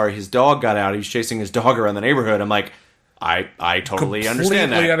 "Oh, I'm sorry, his dog got out. He was chasing his dog around the neighborhood." I'm like, I totally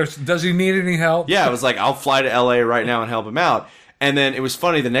understand that. Does he need any help? Yeah, I was like, I'll fly to LA right now and help him out. And then it was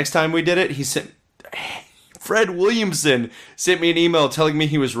funny. The next time we did it, Fred Williamson sent me an email telling me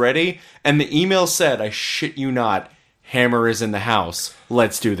he was ready, and the email said, I shit you not, Hammer is in the house.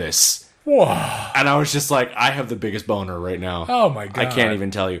 Let's do this. Whoa. And I was just like, I have the biggest boner right now. Oh my God. I can't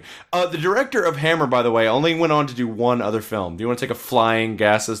even tell you. The director of Hammer, by the way, only went on to do one other film. Do you want to take a flying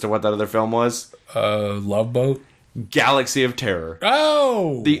guess as to what that other film was? Love Boat? Galaxy of Terror.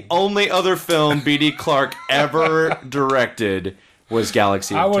 Oh! The only other film B.D. Clark ever directed was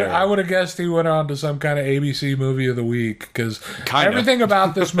Galaxy of Terror. I would have guessed he went on to some kind of ABC movie of the week, because everything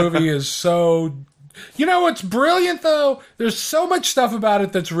about this movie is so... what's brilliant, though? There's so much stuff about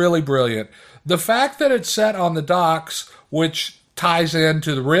it that's really brilliant. The fact that it's set on the docks, which ties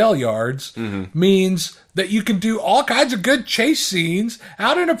into the rail yards, means that you can do all kinds of good chase scenes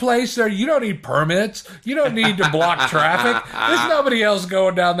out in a place where you don't need permits, you don't need to block traffic. There's nobody else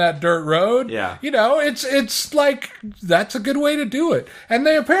going down that dirt road. Yeah. It's like, that's a good way to do it. And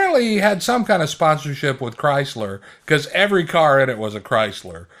they apparently had some kind of sponsorship with Chrysler, because every car in it was a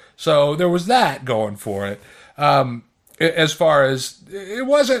Chrysler. So there was that going for it. As far as, it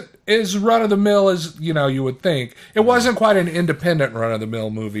wasn't as run-of-the-mill as, you would think. It wasn't quite an independent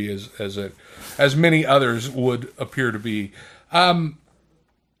run-of-the-mill movie as many others would appear to be. I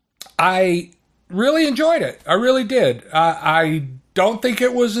really enjoyed it. I really did. I don't think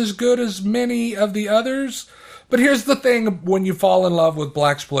it was as good as many of the others. But here's the thing, when you fall in love with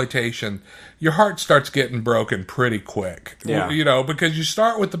blaxploitation, your heart starts getting broken pretty quick. Yeah. Because you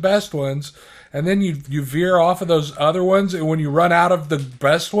start with the best ones, and then you veer off of those other ones, and when you run out of the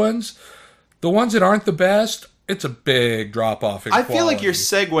best ones, the ones that aren't the best, it's a big drop-off in quality. I feel like you're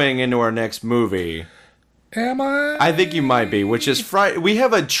segueing into our next movie. Am I? I think you might be, which is we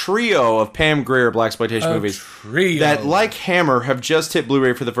have a trio of Pam Grier blaxploitation movies that, like Hammer, have just hit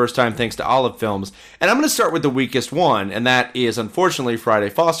Blu-ray for the first time thanks to Olive Films. And I'm going to start with the weakest one, and that is, unfortunately, Friday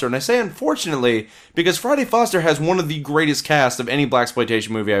Foster. And I say unfortunately because Friday Foster has one of the greatest casts of any blaxploitation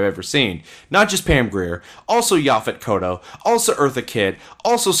movie I've ever seen. Not just Pam Grier, also Yaphet Kotto, also Eartha Kitt,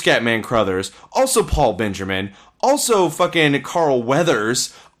 also Scatman Crothers, also Paul Benjamin, also fucking Carl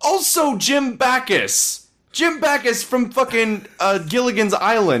Weathers, also Jim Backus. Jim Backus from fucking Gilligan's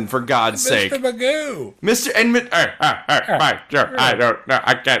Island, for God's sake. Mr. Magoo. I don't know.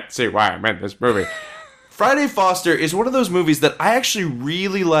 I can't see why I'm in this movie. Friday Foster is one of those movies that I actually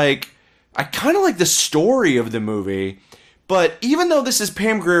really like. I kind of like the story of the movie, But even though this is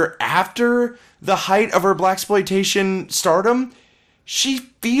Pam Grier after the height of her blaxploitation stardom, she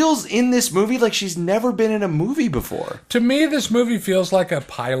feels in this movie like she's never been in a movie before. To me, this movie feels like a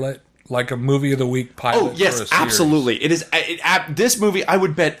pilot, like a movie of the week pilot. Oh, yes, for a series. absolutely. It is. This movie, I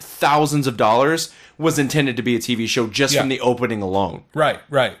would bet thousands of dollars, was intended to be a TV show just from the opening alone. Right.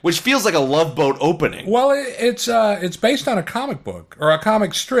 Which feels like a Love Boat opening. Well, it's based on a comic book or a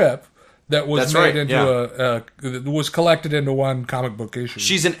comic strip that was was collected into one comic book issue.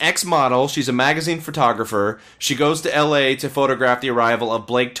 She's an ex-model. She's a magazine photographer. She goes to L.A. to photograph the arrival of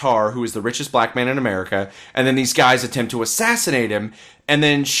Blake Tarr, who is the richest black man in America. And then these guys attempt to assassinate him. And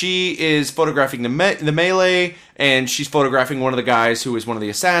then she is photographing the melee, and she's photographing one of the guys who is one of the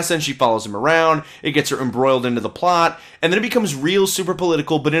assassins. She follows him around. It gets her embroiled into the plot. And then it becomes real super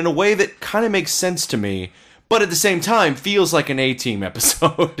political, but in a way that kind of makes sense to me. But at the same time, feels like an A-Team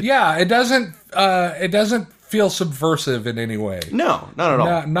episode. Yeah, it doesn't feel subversive in any way. No, not at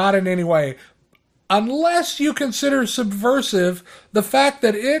all. Not in any way. Unless you consider subversive the fact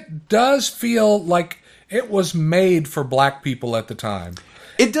that it does feel like it was made for black people at the time.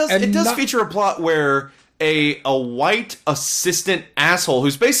 It does. It does feature a plot where a white assistant asshole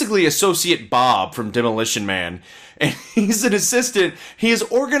who's basically Associate Bob from Demolition Man, and he's an assistant. He has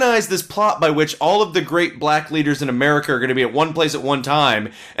organized this plot by which all of the great black leaders in America are going to be at one place at one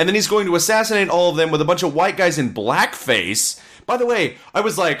time, and then he's going to assassinate all of them with a bunch of white guys in blackface. By the way, I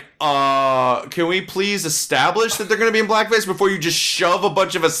was like, can we please establish that they're going to be in blackface before you just shove a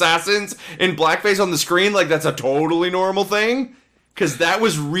bunch of assassins in blackface on the screen like that's a totally normal thing? Because that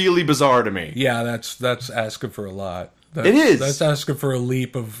was really bizarre to me. Yeah, that's asking for a lot. It is. That's asking for a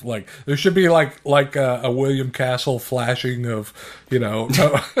leap of, like, there should be like a William Castle flashing of, no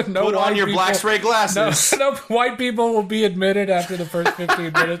Put on your black spray glasses. No white people will be admitted after the first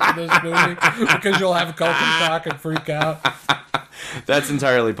 15 minutes of this movie because you'll have culture shock and freak out. That's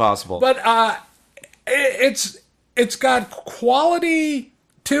entirely possible. But it's got quality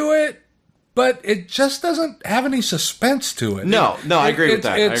to it, but it just doesn't have any suspense to it. No, I agree with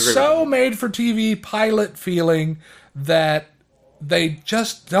that. It's so made for TV pilot feeling that they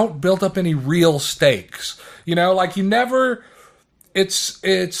just don't build up any real stakes. Like you never. It's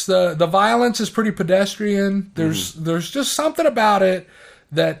the violence is pretty pedestrian. There's just something about it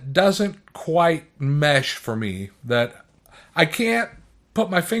that doesn't quite mesh for me. That I can't put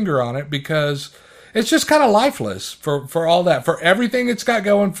my finger on it because it's just kind of lifeless for all that, for everything it's got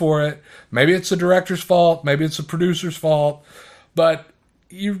going for it. Maybe it's the director's fault, maybe it's the producer's fault, but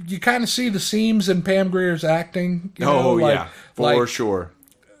you kind of see the seams in Pam Grier's acting. For sure.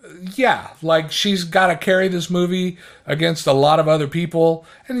 Yeah, like she's got to carry this movie against a lot of other people,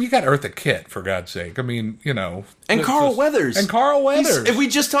 and you got Eartha Kitt, for God's sake. I mean, and Carl Weathers. If we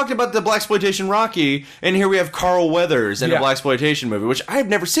just talked about the blaxploitation Rocky, and here we have Carl Weathers in a blaxploitation movie, which I have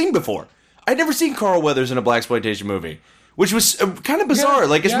never seen before. I'd never seen Carl Weathers in a blaxploitation movie, which was kind of bizarre.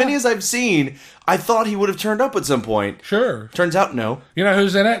 Many as I've seen, I thought he would have turned up at some point. Sure. Turns out, no. You know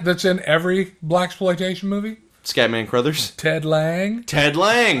who's in it? That's in every blaxploitation movie. Scatman Crothers? Ted Lang.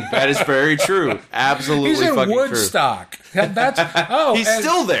 That is very true. Absolutely He's in fucking Woodstock. true. He's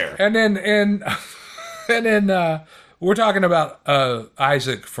still there. And then we're talking about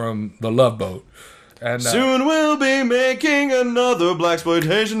Isaac from The Love Boat. And soon we'll be making another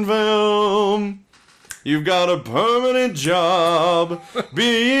blaxploitation film. You've got a permanent job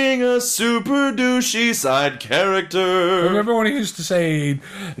being a super douchey side character. Remember when he used to say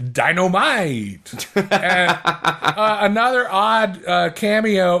dynamite? And, another odd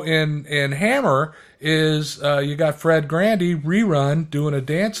cameo in Hammer is you got Fred Grandy rerun doing a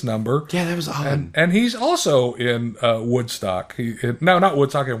dance number. Yeah, that was odd. And he's also in Woodstock. Not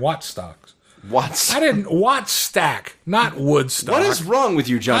Woodstock, in Wattstock. Wattstack, not Woodstock. What is wrong with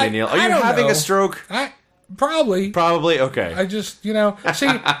you, Johnny Neal? Are you having a stroke? Probably. Okay. I just, see,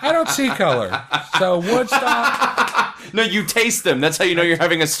 I don't see color. So Woodstock. No, you taste them. That's how you know you're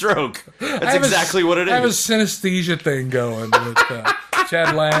having a stroke. That's exactly what it is. I have a synesthesia thing going with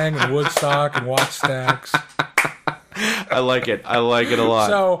Ted Lang and Woodstock and Wattstacks. I like it a lot.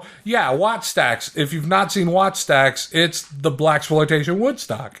 So, yeah, Wattstacks. If you've not seen Wattstacks, it's the blaxploitation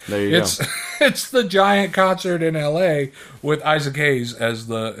Woodstock. There you go. It's the giant concert in L.A. with Isaac Hayes as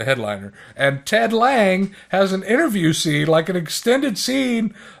the headliner. And Ted Lang has an interview scene, like an extended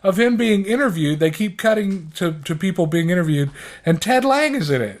scene of him being interviewed. They keep cutting to people being interviewed, and Ted Lang is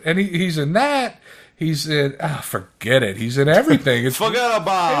in it. And he's in that. He's in... forget it. He's in everything. Forget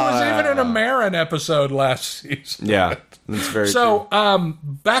about it. He was even in a Maron episode last season. Yeah, that's very true. So,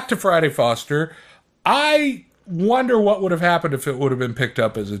 back to Friday Foster. I wonder what would have happened if it would have been picked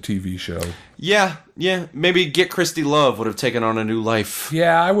up as a TV show. Yeah, Yeah, maybe Get Christy Love would have taken on a new life.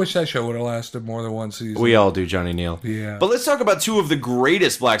 Yeah, I wish that show would have lasted more than one season. We all do, Johnny Neal. Yeah. But let's talk about two of the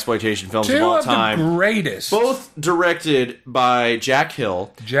greatest blaxploitation films Two of all of time. the greatest. Both directed by Jack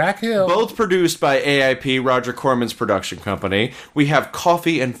Hill. Jack Hill. Both produced by AIP, Roger Corman's production company. We have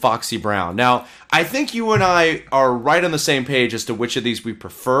Coffee and Foxy Brown. Now, I think you and I are right on the same page as to which of these we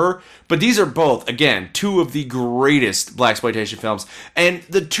prefer, but these are both, again, two of the greatest blaxploitation films, and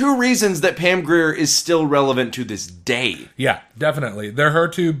the two reasons that Pam Grier is still relevant to this day. Yeah, definitely. They're her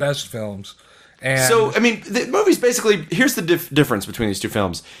two best films. And So, I mean, the movie's basically, here's the difference between these two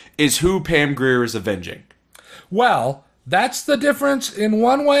films, is who Pam Grier is avenging. well, that's the difference in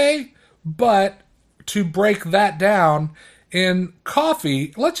one way, but to break that down, in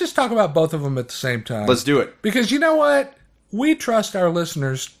Coffee, let's just talk about both of them at the same time. Let's do it. Because you know what? We trust our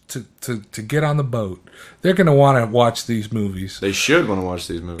listeners to get on the boat. They're going to want to watch these movies. They should want to watch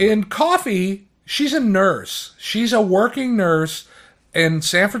these movies. In Coffee, she's a nurse. She's a working nurse in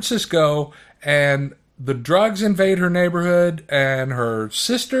San Francisco, and the drugs invade her neighborhood, and her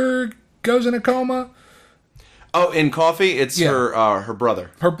sister goes in a coma. Oh, in Coffee, it's her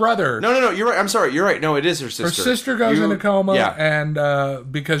brother. Her brother. No, you're right. I'm sorry. You're right. No, it is her sister. Her sister goes in a coma, Yeah.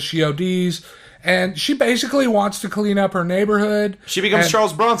 and because she ODs, and she basically wants to clean up her neighborhood. She becomes and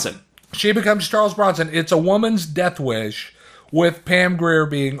Charles Bronson. She becomes Charles Bronson. It's a woman's death wish, with Pam Grier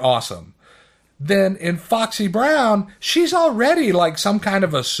being awesome. Then in Foxy Brown, she's already like some kind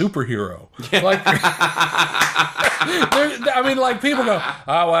of a superhero. Like, I mean, like people go,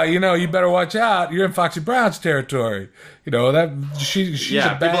 "Oh well, you better watch out. You're in Foxy Brown's territory." That she's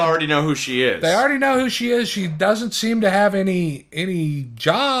Yeah, a bad, people already know who she is. They already know who she is. She doesn't seem to have any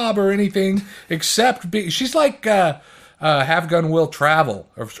job or anything except she's like Have Gun Will Travel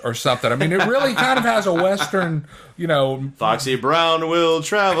or something. I mean, it really kind of has a Western, Foxy Brown will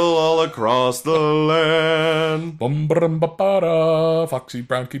travel all across the land. bum ba ba da. Foxy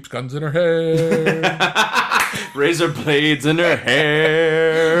Brown keeps guns in her hair. Razor blades in her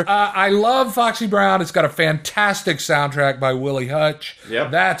hair. I love Foxy Brown. It's got a fantastic soundtrack by Willie Hutch. Yep.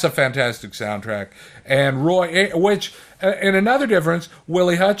 That's a fantastic soundtrack. And which, in another difference,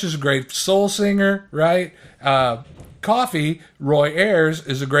 Willie Hutch is a great soul singer, right? Coffee, Roy Ayers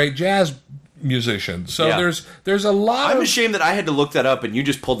is a great jazz musician. So Yeah. there's a lot I'm of... ashamed that I had to look that up and you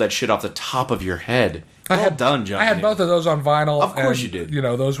just pulled that shit off the top of your head. Well done, John. I had both of those on vinyl. Of course and, you did.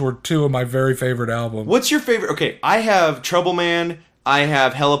 Those were two of my very favorite albums. What's your favorite? Okay, I have Trouble Man, I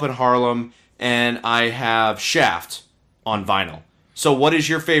have Hell Up in Harlem, and I have Shaft on vinyl. So what is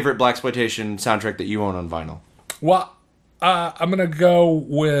your favorite blaxploitation soundtrack that you own on vinyl? Well, I'm going to go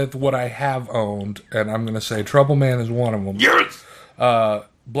with what I have owned, and I'm going to say Trouble Man is one of them. Yes!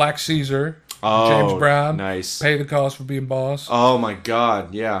 Black Caesar, Oh, James Brown, nice. Pay the Cost for Being Boss. Oh my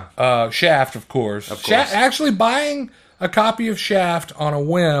god, yeah. Shaft, of course. Actually, buying a copy of Shaft on a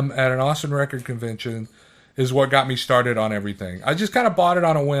whim at an Austin record convention is what got me started on everything. I just kind of bought it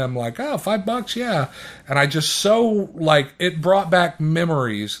on a whim, like, oh, $5, yeah. And I just it brought back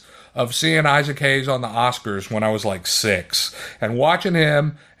memories of seeing Isaac Hayes on the Oscars when I was like 6 and watching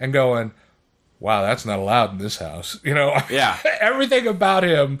him and going, wow, that's not allowed in this house. Yeah. Everything about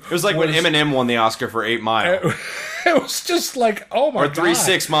him. It was like when Eminem won the Oscar for 8 Mile. It was just like, oh my Or god.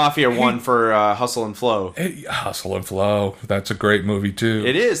 3-6 Mafia won for Hustle and Flow. Hustle and Flow. That's a great movie too.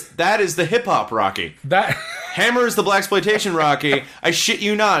 It is. That is the hip-hop Rocky. That Hammer is the blaxploitation Rocky. I shit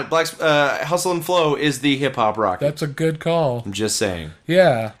you not. Hustle and Flow is the hip-hop Rocky. That's a good call. I'm just saying.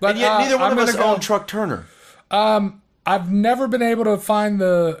 Yeah. But And yet neither one I'm of us gonna go- own Truck Turner. I've never been able to find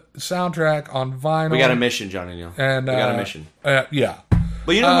the soundtrack on vinyl. We got a mission, Johnny Neal. And, we got a mission. Yeah.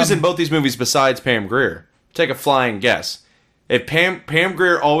 But you know who's in both these movies besides Pam Grier? Take a flying guess. If Pam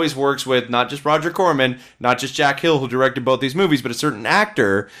Grier always works with not just Roger Corman, not just Jack Hill, who directed both these movies, but a certain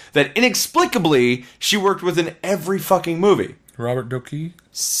actor that inexplicably she worked with in every fucking movie. Robert Doki.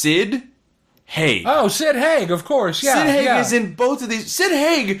 Sid Haig. Oh, Sid Haig, of course. Yeah. Sid Haig yeah. is in both of these. Sid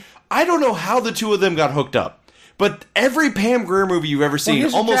Haig, I don't know how the two of them got hooked up. But every Pam Grier movie you've ever seen,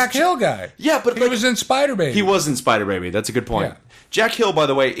 He's almost a Jack Hill guy. Yeah, but he like, was in Spider Baby. he was in Spider Baby. That's a good point. Yeah. Jack Hill, by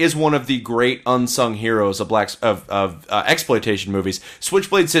the way, is one of the great unsung heroes of exploitation movies.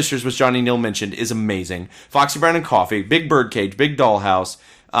 Switchblade Sisters, which Johnny Neal mentioned, is amazing. Foxy Brown and Coffee, Big Birdcage, Big Dollhouse.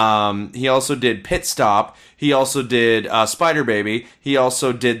 He also did Pit Stop. He also did Spider Baby. He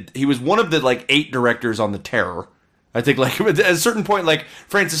was one of the 8 directors on The Terror. I think at a certain point,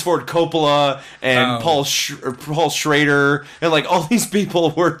 Francis Ford Coppola and Paul Schrader and all these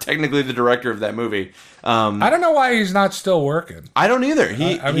people were technically the director of that movie. I don't know why he's not still working. I don't either.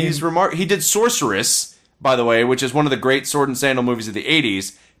 I mean, He did Sorceress, by the way, which is one of the great sword and sandal movies of the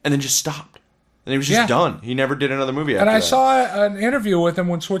 80s, and then just stopped. And he was just done. He never did another movie after And I that. saw an interview with him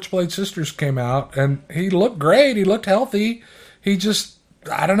when Switchblade Sisters came out, and he looked great. He looked healthy. He just,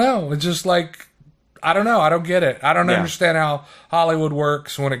 I don't know. It's just like, I don't know. I don't get it. I don't understand how Hollywood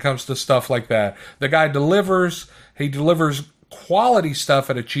works when it comes to stuff like that. The guy delivers. He delivers quality stuff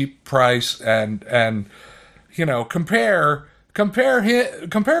at a cheap price, and you know, compare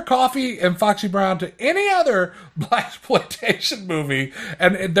Coffee and Foxy Brown to any other blaxploitation movie,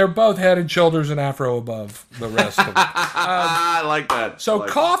 and they're both head and shoulders and afro above the rest of it. I like that. So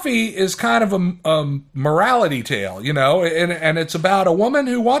Coffee is kind of a morality tale, you know, and it's about a woman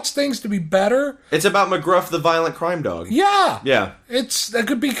who wants things to be better. It's about McGruff, the violent crime dog. Yeah. Yeah. It's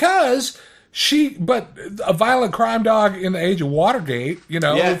because but a violent crime dog in the age of Watergate, you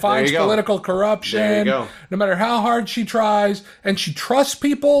know, who finds political corruption, no matter how hard she tries, and she trusts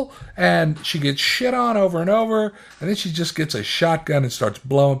people, and she gets shit on over and over, and then she just gets a shotgun and starts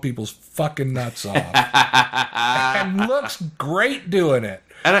blowing people's fucking nuts off. And looks great doing it.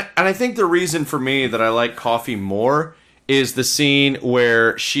 And I think the reason for me that I like Coffee more is the scene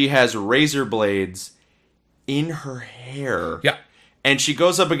where she has razor blades in her hair. Yeah. And she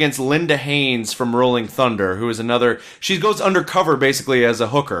goes up against Linda Haynes from Rolling Thunder, who is another... She goes undercover, basically, as a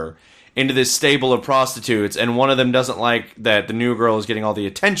hooker into this stable of prostitutes, and one of them doesn't like that the new girl is getting all the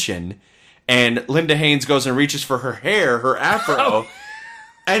attention, and Linda Haynes goes and reaches for her hair, her afro,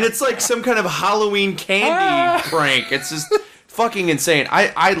 and it's like some kind of Halloween candy prank. It's just fucking insane.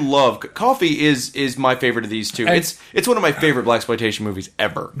 I love... Coffee is my favorite of these two. It's one of my favorite blaxploitation movies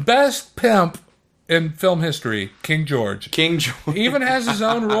ever. Best pimp in film history, King George. King George. He even has his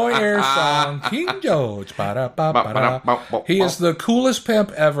own Roy Ayers song, King George. Ba-da-ba-ba-da. He is the coolest pimp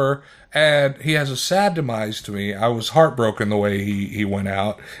ever, and he has a sad demise to me. I was heartbroken the way he went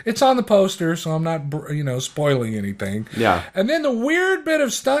out. It's on the poster, so I'm not, spoiling anything. Yeah. And then the weird bit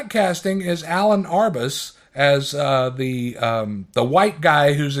of stunt casting is Alan Arbus as the white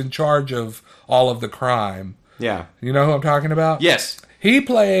guy who's in charge of all of the crime. Yeah. You know who I'm talking about? Yes. He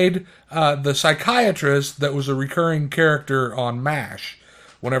played the psychiatrist that was a recurring character on MASH.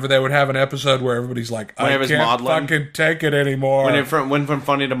 Whenever they would have an episode where everybody's like, I can't fucking take it anymore. Went from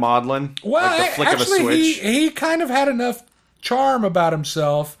funny to maudlin? Well, like the flick actually, of a switch? he kind of had enough charm about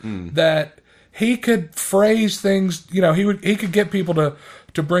himself that he could phrase things, he could get people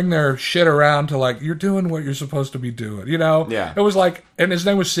to bring their shit around to like, you're doing what you're supposed to be doing, Yeah. It was like, and his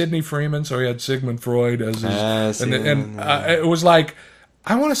name was Sidney Freeman, so he had Sigmund Freud as his, it was like,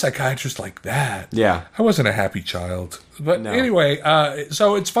 I want a psychiatrist like that. Yeah. I wasn't a happy child. But anyway,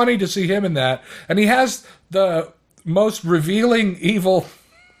 so it's funny to see him in that. And he has the most revealing evil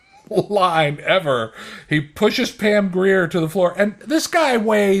line ever. He pushes Pam Grier to the floor. And this guy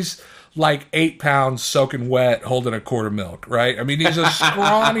weighs like 8 pounds soaking wet holding a quart of milk, right? I mean, he's a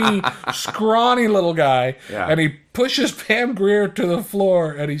scrawny little guy. Yeah. And he pushes Pam Grier to the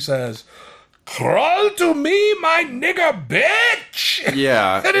floor and he says, "Crawl to me, my nigger bitch!"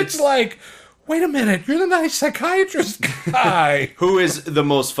 Yeah. And it's like, wait a minute, you're the nice psychiatrist guy. Who is the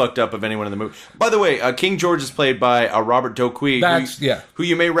most fucked up of anyone in the movie? By the way, King George is played by Robert Doquey, who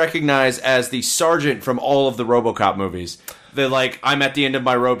you may recognize as the sergeant from all of the RoboCop movies. I'm at the end of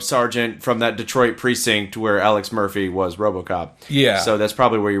my rope, Sergeant, from that Detroit precinct where Alex Murphy was RoboCop. Yeah. So that's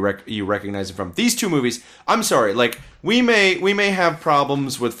probably where you recognize him from. These two movies, I'm sorry, we may have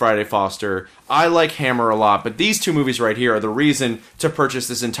problems with Friday Foster. I like Hammer a lot, but these two movies right here are the reason to purchase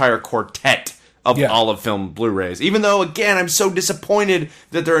this entire quartet of Olive Film Blu-rays. Even though, again, I'm so disappointed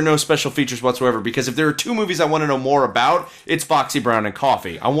that there are no special features whatsoever, because if there are two movies I want to know more about, it's Foxy Brown and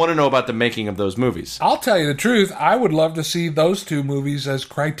Coffee. I want to know about the making of those movies. I'll tell you the truth, I would love to see those two movies as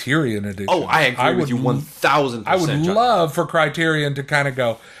Criterion editions. Oh, I agree with you 1,000%. I would love for Criterion to kind of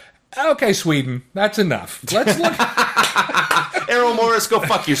go, okay, Sweden, that's enough. Let's look... Errol Morris, go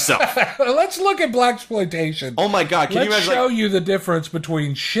fuck yourself. Let's look at blaxploitation. Oh my god, can you imagine? Let's show you the difference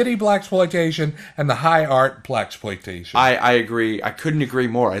between shitty blaxploitation and the high art blaxploitation. I agree. I couldn't agree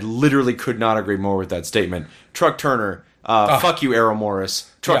more. I literally could not agree more with that statement. Truck Turner, fuck you, Errol Morris.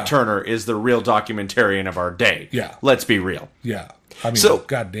 Truck Turner is the real documentarian of our day. Yeah. Let's be real. Yeah. I mean,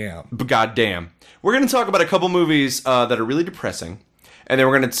 goddamn. Goddamn. We're going to talk about a couple movies that are really depressing, and then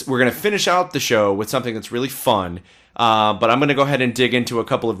we're gonna finish out the show with something that's really fun. But I'm going to go ahead and dig into a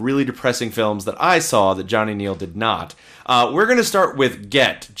couple of really depressing films that I saw that Johnny Neal did not. We're going to start with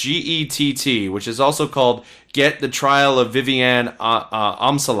Get, G-E-T-T, which is also called Get, the Trial of Vivian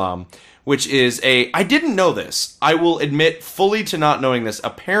Amsalam, which is I didn't know this. I will admit fully to not knowing this.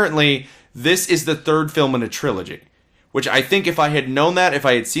 Apparently, this is the third film in a trilogy, which I think if I had known that, if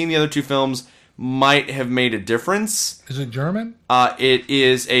I had seen the other two films, might have made a difference. Is it German? It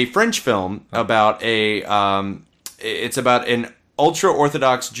is a French film about it's about an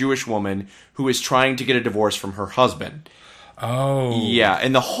ultra-Orthodox Jewish woman who is trying to get a divorce from her husband. Oh. Yeah,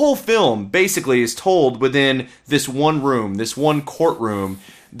 and the whole film basically is told within this one room, this one courtroom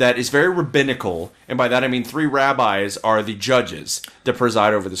that is very rabbinical, and by that I mean 3 rabbis are the judges that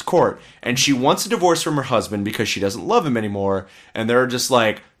preside over this court. And she wants a divorce from her husband because she doesn't love him anymore, and they're just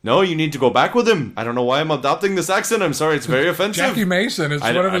like, no, you need to go back with him. I don't know why I'm adopting this accent. I'm sorry, it's very offensive. Jackie Mason is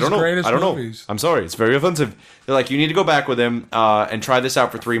one of his greatest movies. I'm sorry, it's very offensive. They're like, you need to go back with him and try this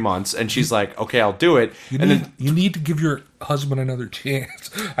out for 3 months. And she's like, okay, I'll do it. You need to give your husband another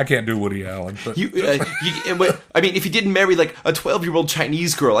chance. I can't do Woody Allen. But. I mean, if you didn't marry like a 12-year-old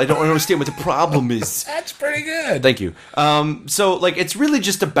Chinese girl, I don't understand what the problem is. That's pretty good. Thank you. So, like, it's really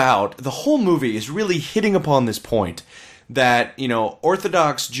just about, the whole movie is really hitting upon this point that, you know,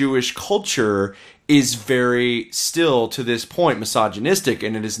 Orthodox Jewish culture is very, still to this point, misogynistic,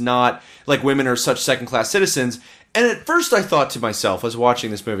 and it is not, like, women are such second-class citizens. And at first I thought to myself, as watching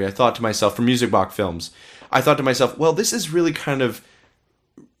this movie, I thought to myself, from Music Box Films, I thought to myself, well, this is really kind of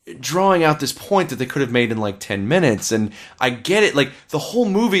drawing out this point that they could have made in like 10 minutes. And I get it. Like, the whole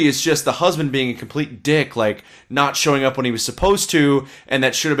movie is just the husband being a complete dick, like not showing up when he was supposed to. And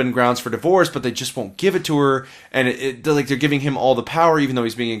that should have been grounds for divorce, but they just won't give it to her. And like they're giving him all the power, even though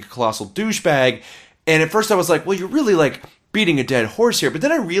he's being a colossal douchebag. And at first I was like, well, you're really like beating a dead horse here. But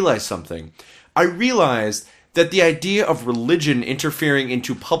then I realized something. I realized that the idea of religion interfering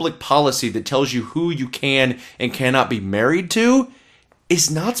into public policy that tells you who you can and cannot be married to is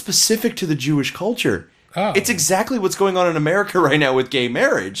not specific to the Jewish culture. Oh. It's exactly what's going on in America right now with gay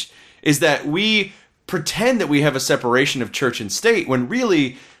marriage, is that we pretend that we have a separation of church and state when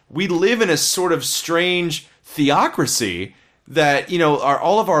really we live in a sort of strange theocracy that, you know,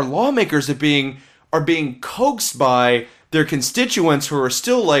 all of our lawmakers are being coaxed by their constituents who are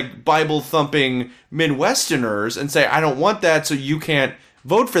still like Bible-thumping Midwesterners and say, I don't want that, so you can't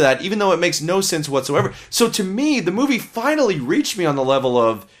vote for that, even though it makes no sense whatsoever. So to me, the movie finally reached me on the level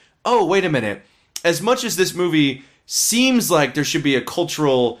of, oh, wait a minute. As much as this movie seems like there should be a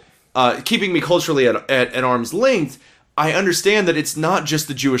cultural, keeping me culturally at arm's length, I understand that it's not just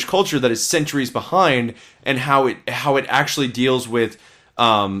the Jewish culture that is centuries behind, and how it actually deals with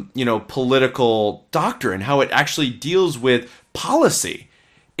political doctrine, how it actually deals with policy.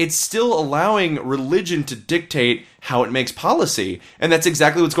 It's still allowing religion to dictate how it makes policy. And that's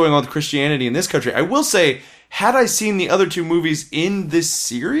exactly what's going on with Christianity in this country. I will say, had I seen the other 2 movies in this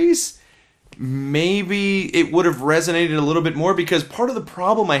series, maybe it would have resonated a little bit more, because part of the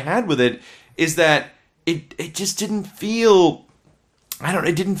problem I had with it is that it just didn't feel,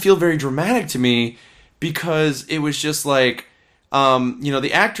 it didn't feel very dramatic to me, because it was just like,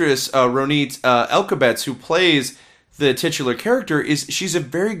 the actress Ronit Elkabetz, who plays the titular character, she's a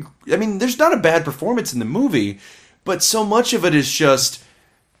very, there's not a bad performance in the movie, but so much of it is just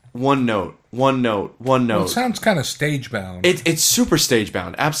one note. Well, it sounds kind of stage-bound. It's super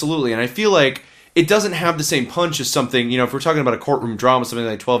stage-bound, absolutely. And I feel like it doesn't have the same punch as something, if we're talking about a courtroom drama, something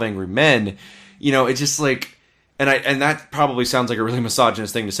like 12 Angry Men, it's just like, and that probably sounds like a really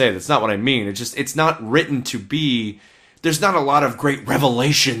misogynist thing to say. That's not what I mean. It's not written to be, there's not a lot of great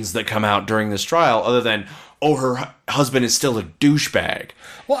revelations that come out during this trial other than, oh, her husband is still a douchebag.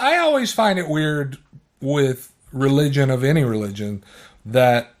 Well, I always find it weird with religion, of any religion,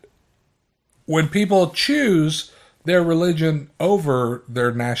 that when people choose their religion over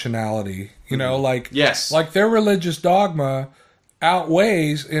their nationality, yes, like their religious dogma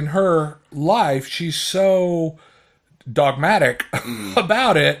outweighs in her life. She's so dogmatic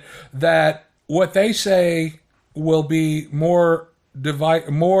about it that what they say will be more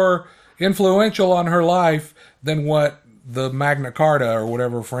influential on her life than what the Magna Carta or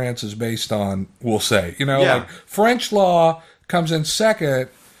whatever France is based on will say. Like French law comes in second.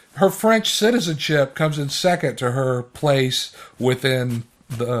 Her French citizenship comes in second to her place within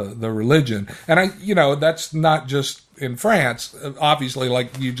the religion. And that's not just in France, obviously,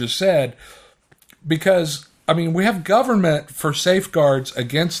 like you just said, because we have government for safeguards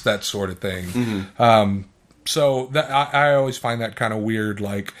against that sort of thing. Mm-hmm. So I always find that kind of weird.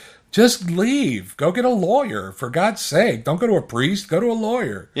 Like, just leave. Go get a lawyer, for God's sake. Don't go to a priest. Go to a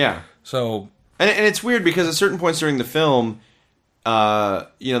lawyer. Yeah. So, and it's weird because at certain points during the film, the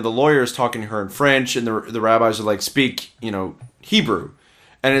lawyer is talking to her in French, and the rabbis are like, speak, Hebrew.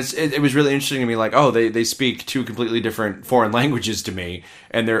 And it was really interesting to me, like, oh, they speak 2 completely different foreign languages to me,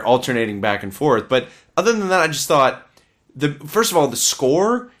 and they're alternating back and forth. But other than that, I just thought, first of all, the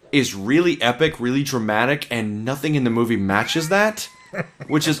score is really epic, really dramatic, and nothing in the movie matches that.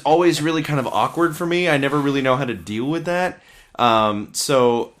 which is always really kind of awkward for me. I never really know how to deal with that.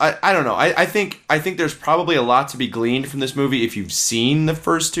 So I don't know. I think there's probably a lot to be gleaned from this movie if you've seen the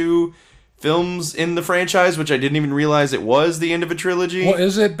first two films in the franchise, which I didn't even realize it was the end of a trilogy. Well,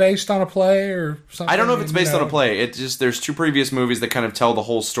 is it based on a play or something? I don't know if it's based on a play. It just, there's two previous movies that kind of tell the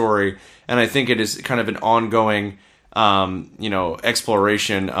whole story, and I think it is kind of an ongoing,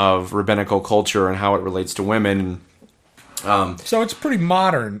 exploration of rabbinical culture and how it relates to women. So it's pretty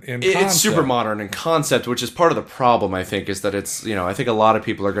modern in concept. It's super modern in concept, which is part of the problem, I think, is that it's, I think a lot of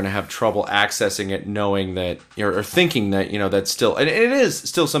people are going to have trouble accessing it, knowing that, or thinking that, that's still, and it is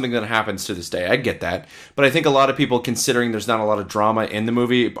still something that happens to this day. I get that. But I think a lot of people, considering there's not a lot of drama in the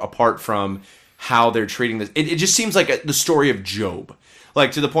movie, apart from how they're treating this, it just seems like the story of Job.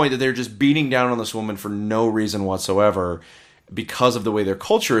 Like, to the point that they're just beating down on this woman for no reason whatsoever because of the way their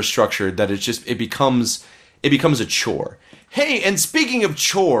culture is structured, that it becomes a chore. Hey, and speaking of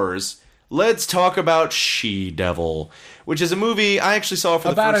chores, let's talk about She-Devil, which is a movie I actually saw for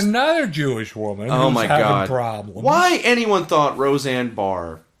about the first... another Jewish woman oh who's my having God. problems. Why anyone thought Roseanne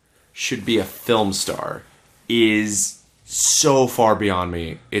Barr should be a film star is so far beyond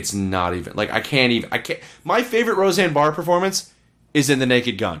me. It's not even... Like, I can't... My favorite Roseanne Barr performance is in The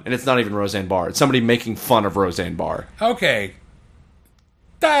Naked Gun, and it's not even Roseanne Barr. It's somebody making fun of Roseanne Barr. Okay.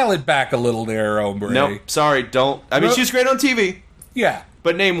 Dial it back a little there, hombre. Nope, sorry, don't. I mean, she's great on TV. Yeah.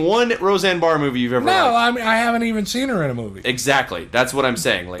 But name one Roseanne Barr movie you've ever liked. No, I mean, I haven't even seen her in a movie. Exactly. That's what I'm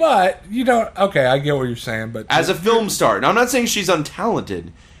saying. Like, but you don't... Okay, I get what you're saying, but... as a film star... Now, I'm not saying she's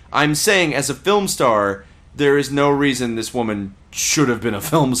untalented. I'm saying, as a film star, there is no reason this woman should have been a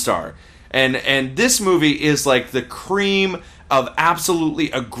film star. And this movie is like the cream of absolutely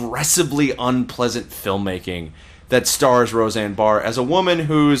aggressively unpleasant filmmaking that stars Roseanne Barr as a woman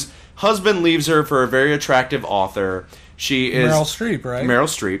whose husband leaves her for a very attractive author. She is... Meryl Streep, right? Meryl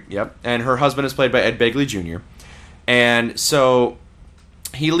Streep, yep. And her husband is played by Ed Begley Jr. And so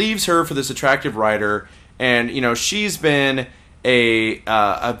he leaves her for this attractive writer, and, she's been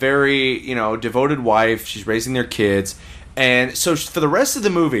a very, devoted wife. She's raising their kids. And so for the rest of the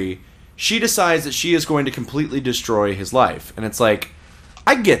movie, she decides that she is going to completely destroy his life. And it's like,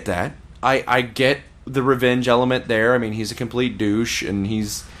 I get that. I get the revenge element there. I mean, he's a complete douche, and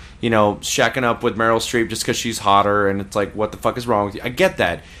he's, shacking up with Meryl Streep just because she's hotter, and it's like, what the fuck is wrong with you? I get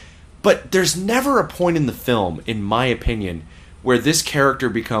that. But there's never a point in the film, in my opinion, where this character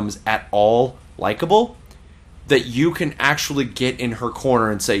becomes at all likable, that you can actually get in her corner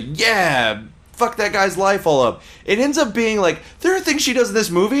and say, yeah, fuck that guy's life all up. It ends up being like, there are things she does in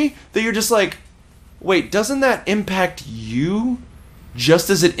this movie that you're just like, wait, doesn't that impact you just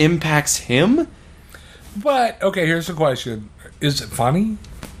as it impacts him? But, okay, here's the question. Is it funny?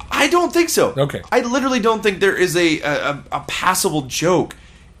 I don't think so. Okay. I literally don't think there is a passable joke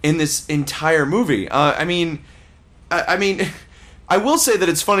in this entire movie. I mean, I will say that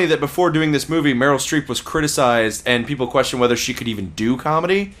it's funny that before doing this movie, Meryl Streep was criticized and people questioned whether she could even do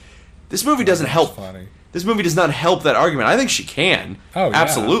comedy. This movie doesn't help. Funny. This movie does not help that argument. I think she can. Oh, yeah.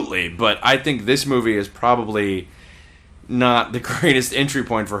 Absolutely. But I think this movie is probably not the greatest entry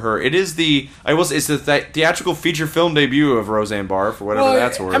point for her. It is it's the theatrical feature film debut of Roseanne Barr, for whatever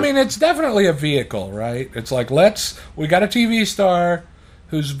that's worth. I mean, it's definitely a vehicle, right? It's like, we got a TV star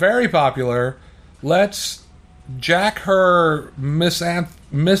who's very popular, let's jack her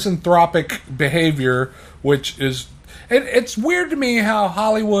misanthropic behavior, which is... It's weird to me how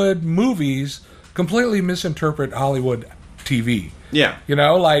Hollywood movies completely misinterpret Hollywood TV. Yeah.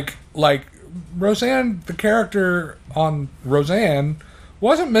 Like Roseanne, the character on Roseanne,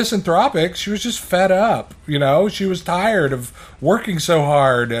 wasn't misanthropic. She was just fed up. She was tired of working so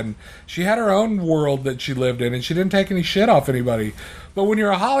hard, and she had her own world that she lived in, and she didn't take any shit off anybody. But when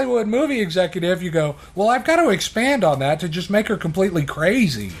you're a Hollywood movie executive, you go, well, I've got to expand on that to just make her completely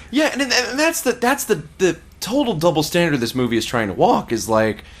crazy. Yeah, and that's the total double standard this movie is trying to walk, is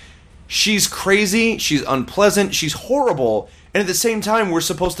like, she's crazy, she's unpleasant, she's horrible, and at the same time, we're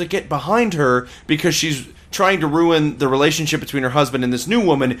supposed to get behind her because she's trying to ruin the relationship between her husband and this new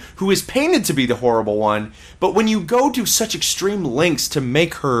woman who is painted to be the horrible one. But when you go to such extreme lengths to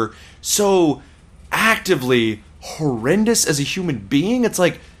make her so actively horrendous as a human being, it's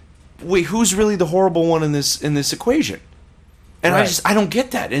like, wait, who's really the horrible one in this equation? And right. I don't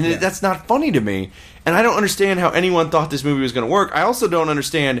get that, and that's not funny to me. And I don't understand how anyone thought this movie was going to work. I also don't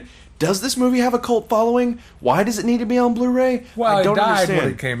understand, does this movie have a cult following? Why does it need to be on Blu-ray? Well, I don't it died understand.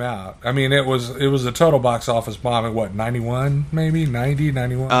 when it came out. I mean, it was a total box office bomb in, what, 91, maybe? 90,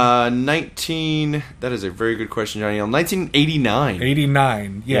 91? That is a very good question, Johnny. 1989.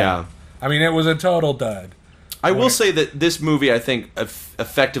 89, yeah. I mean, it was a total dud. I will say that this movie, I think,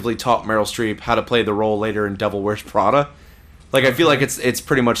 effectively taught Meryl Streep how to play the role later in Devil Wears Prada. Like, I feel like it's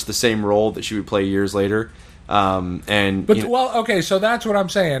pretty much the same role that she would play years later. Okay, so that's what I'm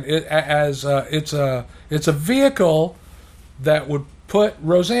saying. It's a vehicle that would put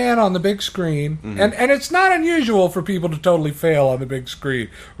Roseanne on the big screen, and it's not unusual for people to totally fail on the big screen.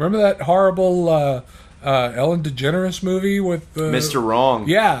 Remember that horrible Ellen DeGeneres movie with Mr. Wrong?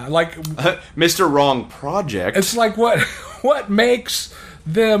 Yeah, like Mr. Wrong Project. It's like what makes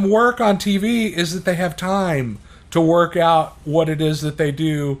them work on TV is that they have time to work out what it is that they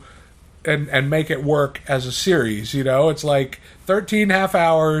do and make it work as a series. It's like 13 half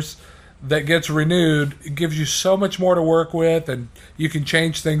hours that gets renewed. It gives you so much more to work with, and you can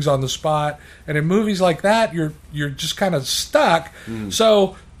change things on the spot. And in movies like that, you're just kind of stuck.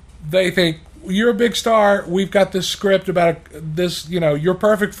 So they think, you're a big star, we've got this script about this, you're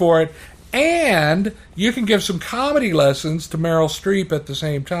perfect for it, and you can give some comedy lessons to Meryl Streep at the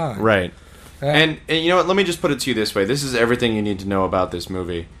same time. Right. And you know what? Let me just put it to you this way. This is everything you need to know about this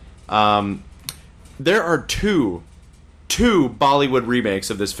movie. There are two Bollywood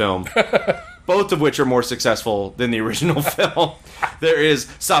remakes of this film, both of which are more successful than the original film. There is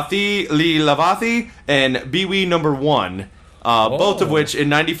Sathi Li Lavathi and Biwi Number 1, both of which in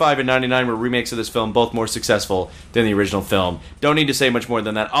 95 and 99 were remakes of this film, both more successful than the original film. Don't need to say much more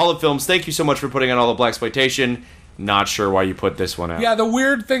than that. Olive Films, thank you so much for putting on all the blaxploitation. Not sure why you put this one out. Yeah, the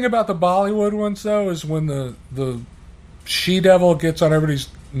weird thing about the Bollywood ones, though, is when the she-devil gets on everybody's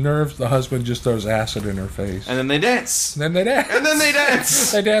nerves, the husband just throws acid in her face. And then they dance. And then they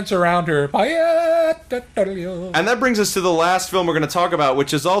dance. They dance around her. And that brings us to the last film we're going to talk about,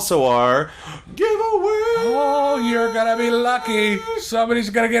 which is also our giveaway. Oh, you're going to be lucky. Somebody's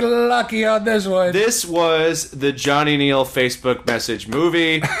going to get lucky on this one. This was the Johnny Neal Facebook message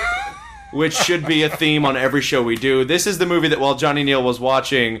movie, which should be a theme on every show we do. This is the movie that while Johnny Neal was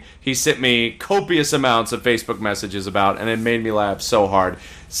watching, he sent me copious amounts of Facebook messages about, and it made me laugh so hard.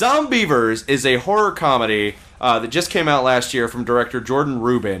 Zombievers is a horror comedy that just came out last year from director Jordan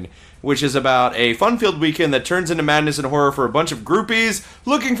Rubin, which is about a fun-filled weekend that turns into madness and horror for a bunch of groupies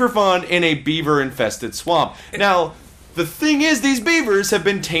looking for fun in a beaver-infested swamp. Now, the thing is, these beavers have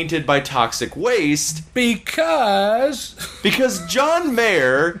been tainted by toxic waste because John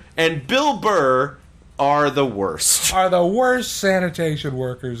Mayer and Bill Burr are the worst. Are the worst sanitation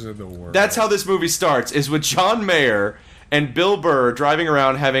workers in the world. That's how this movie starts, is with John Mayer and Bill Burr driving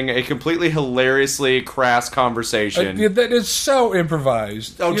around having a completely hilariously crass conversation. That is so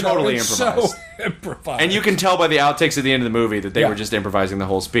improvised. Totally improvised. So improvised. And you can tell by the outtakes at the end of the movie that they were just improvising the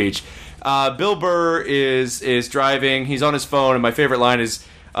whole speech. Bill Burr is driving. He's on his phone, and my favorite line is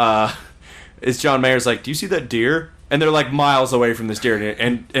John Mayer's like, "Do you see that deer?" And they're like miles away from this deer,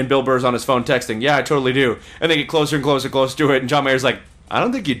 and Bill Burr's on his phone texting, "Yeah, I totally do." And they get closer and closer and closer to it, and John Mayer's like, "I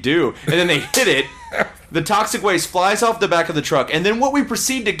don't think you do." And then they hit it. The toxic waste flies off the back of the truck, and then what we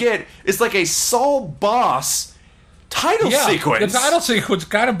proceed to get is like a Saul Boss title sequence. The title sequence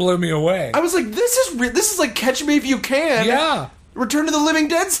kind of blew me away. I was like, "This is like Catch Me If You Can." Yeah. Return to the Living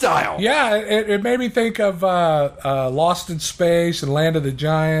Dead style. Yeah, it made me think of Lost in Space and Land of the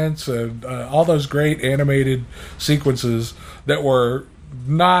Giants and all those great animated sequences that were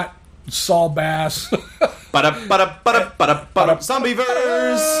not Saul Bass. Zombievers!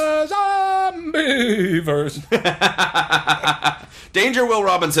 Zombievers! Danger, Will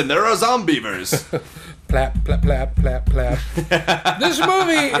Robinson, there are zombievers. Plap, plap, plap, plap, plap. This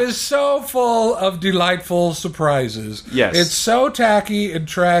movie is so full of delightful surprises. Yes. It's so tacky and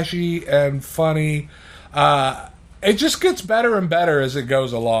trashy and funny. It just gets better and better as it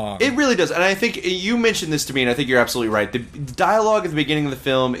goes along. It really does. And I think you mentioned this to me, and I think you're absolutely right. The dialogue at the beginning of the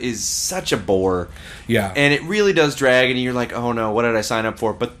film is such a bore. Yeah. And it really does drag, and you're like, oh no, what did I sign up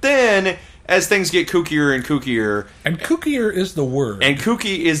for? But then, as things get kookier and kookier... And kookier is the word. And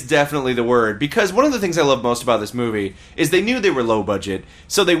kooky is definitely the word. Because one of the things I love most about this movie is they knew they were low budget,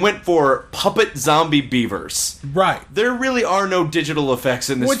 so they went for puppet zombie beavers. Right. There really are no digital effects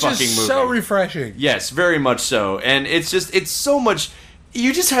in this fucking movie. Which is so refreshing. Yes, very much so. And it's so much...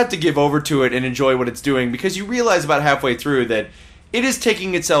 You just have to give over to it and enjoy what it's doing, because you realize about halfway through that it is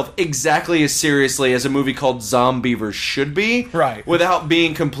taking itself exactly as seriously as a movie called Zombievers should be. Right. Without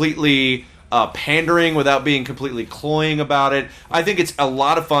being completely... pandering, without being completely cloying about it. I think it's a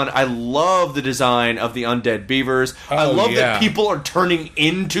lot of fun. I love the design of the undead beavers. I love that people are turning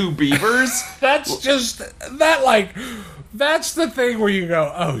into beavers. That's the thing where you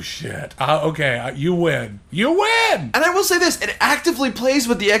go, oh shit, okay, you win. You win! And I will say this, it actively plays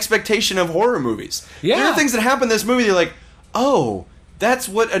with the expectation of horror movies. Yeah. There are things that happen in this movie, you're like, oh, that's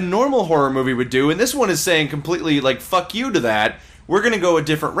what a normal horror movie would do, and this one is saying completely, like, fuck you to that. We're going to go a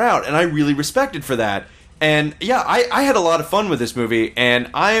different route, and I really respect it for that. And, yeah, I had a lot of fun with this movie, and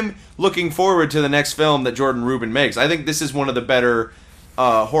I'm looking forward to the next film that Jordan Rubin makes. I think this is one of the better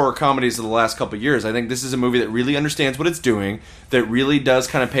horror comedies of the last couple of years. I think this is a movie that really understands what it's doing, that really does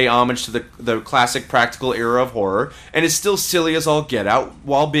kind of pay homage to the classic practical era of horror, and is still silly as all get out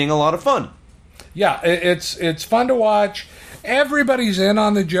while being a lot of fun. Yeah, it's fun to watch. Everybody's in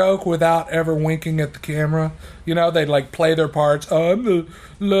on the joke without ever winking at the camera. You know, they'd like play their parts. I'm the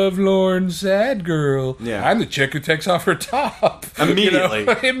lovelorn sad girl. Yeah. I'm the chick who takes off her top. Immediately. You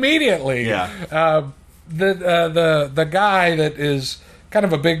know? Immediately. Yeah. The guy that is kind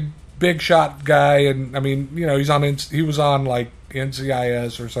of a big shot guy, and I mean, you know, he was on like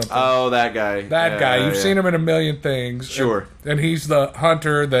NCIS or something. Oh, that guy. That guy. You've seen him in a million things. Sure. And he's the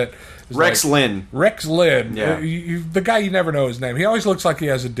hunter that... Rex Lynn. Rex Lynn. Yeah. The guy, you never know his name. He always looks like he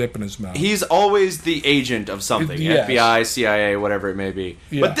has a dip in his mouth. He's always the agent of something. Yes. FBI, CIA, whatever it may be.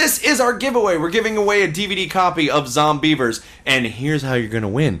 Yeah. But this is our giveaway. We're giving away a DVD copy of Zombievers. And here's how you're going to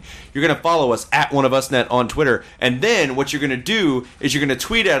win. You're going to follow us at OneOfUsNet on Twitter. And then what you're going to do is you're going to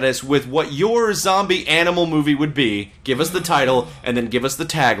tweet at us with what your zombie animal movie would be. Give us the title and then give us the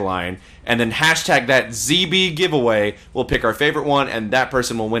tagline. And then hashtag that ZB giveaway. We'll pick our favorite one, and that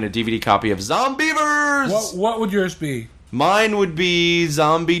person will win a DVD copy of Zombievers. What would yours be? Mine would be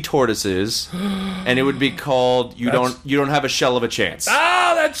Zombie Tortoises, and it would be called You Don't Have a Shell of a Chance.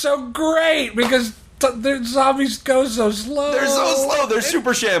 Oh, that's so great because the zombies go so slow. They're so slow. They're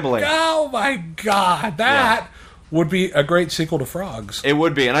super shambling. Oh my god, that would be a great sequel to Frogs. It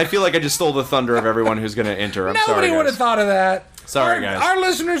would be, and I feel like I just stole the thunder of everyone who's going to enter. I'm sorry, Nobody would have guys. thought of that. Sorry, guys. Our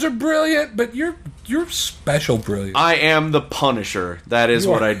listeners are brilliant, but you're special brilliant. I am the Punisher. That is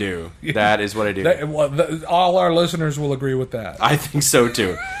what I do. That is what I do. All our listeners will agree with that. I think so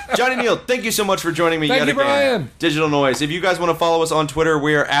too. Johnny Neal, thank you so much for joining me Thank yet you, again. Brian. Digital Noise. If you guys want to follow us on Twitter,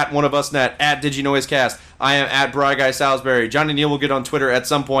 we are at OneOfUsNet, at DigiNoiseCast. I am at Bry Guy Salisbury. Johnny Neal will get on Twitter at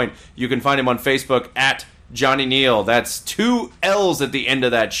some point. You can find him on Facebook at Johnny Neal. That's 2 L's at the end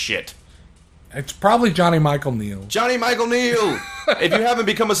of that shit. It's probably Johnny Michael Neal. Johnny Michael Neal! If you haven't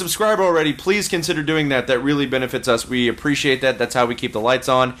become a subscriber already, please consider doing that. That really benefits us. We appreciate that. That's how we keep the lights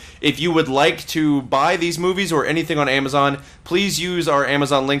on. If you would like to buy these movies or anything on Amazon, please use our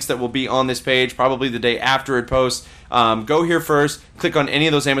Amazon links that will be on this page, probably the day after it posts. Go here first, click on any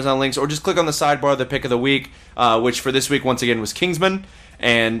of those Amazon links, or just click on the sidebar, the pick of the week, which for this week, once again, was Kingsman.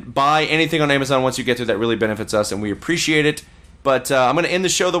 And buy anything on Amazon once you get there. That really benefits us, and we appreciate it. But I'm going to end the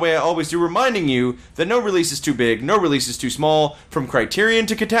show the way I always do, reminding you that no release is too big, no release is too small. From Criterion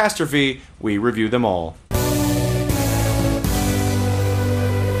to Catastrophe, we review them all.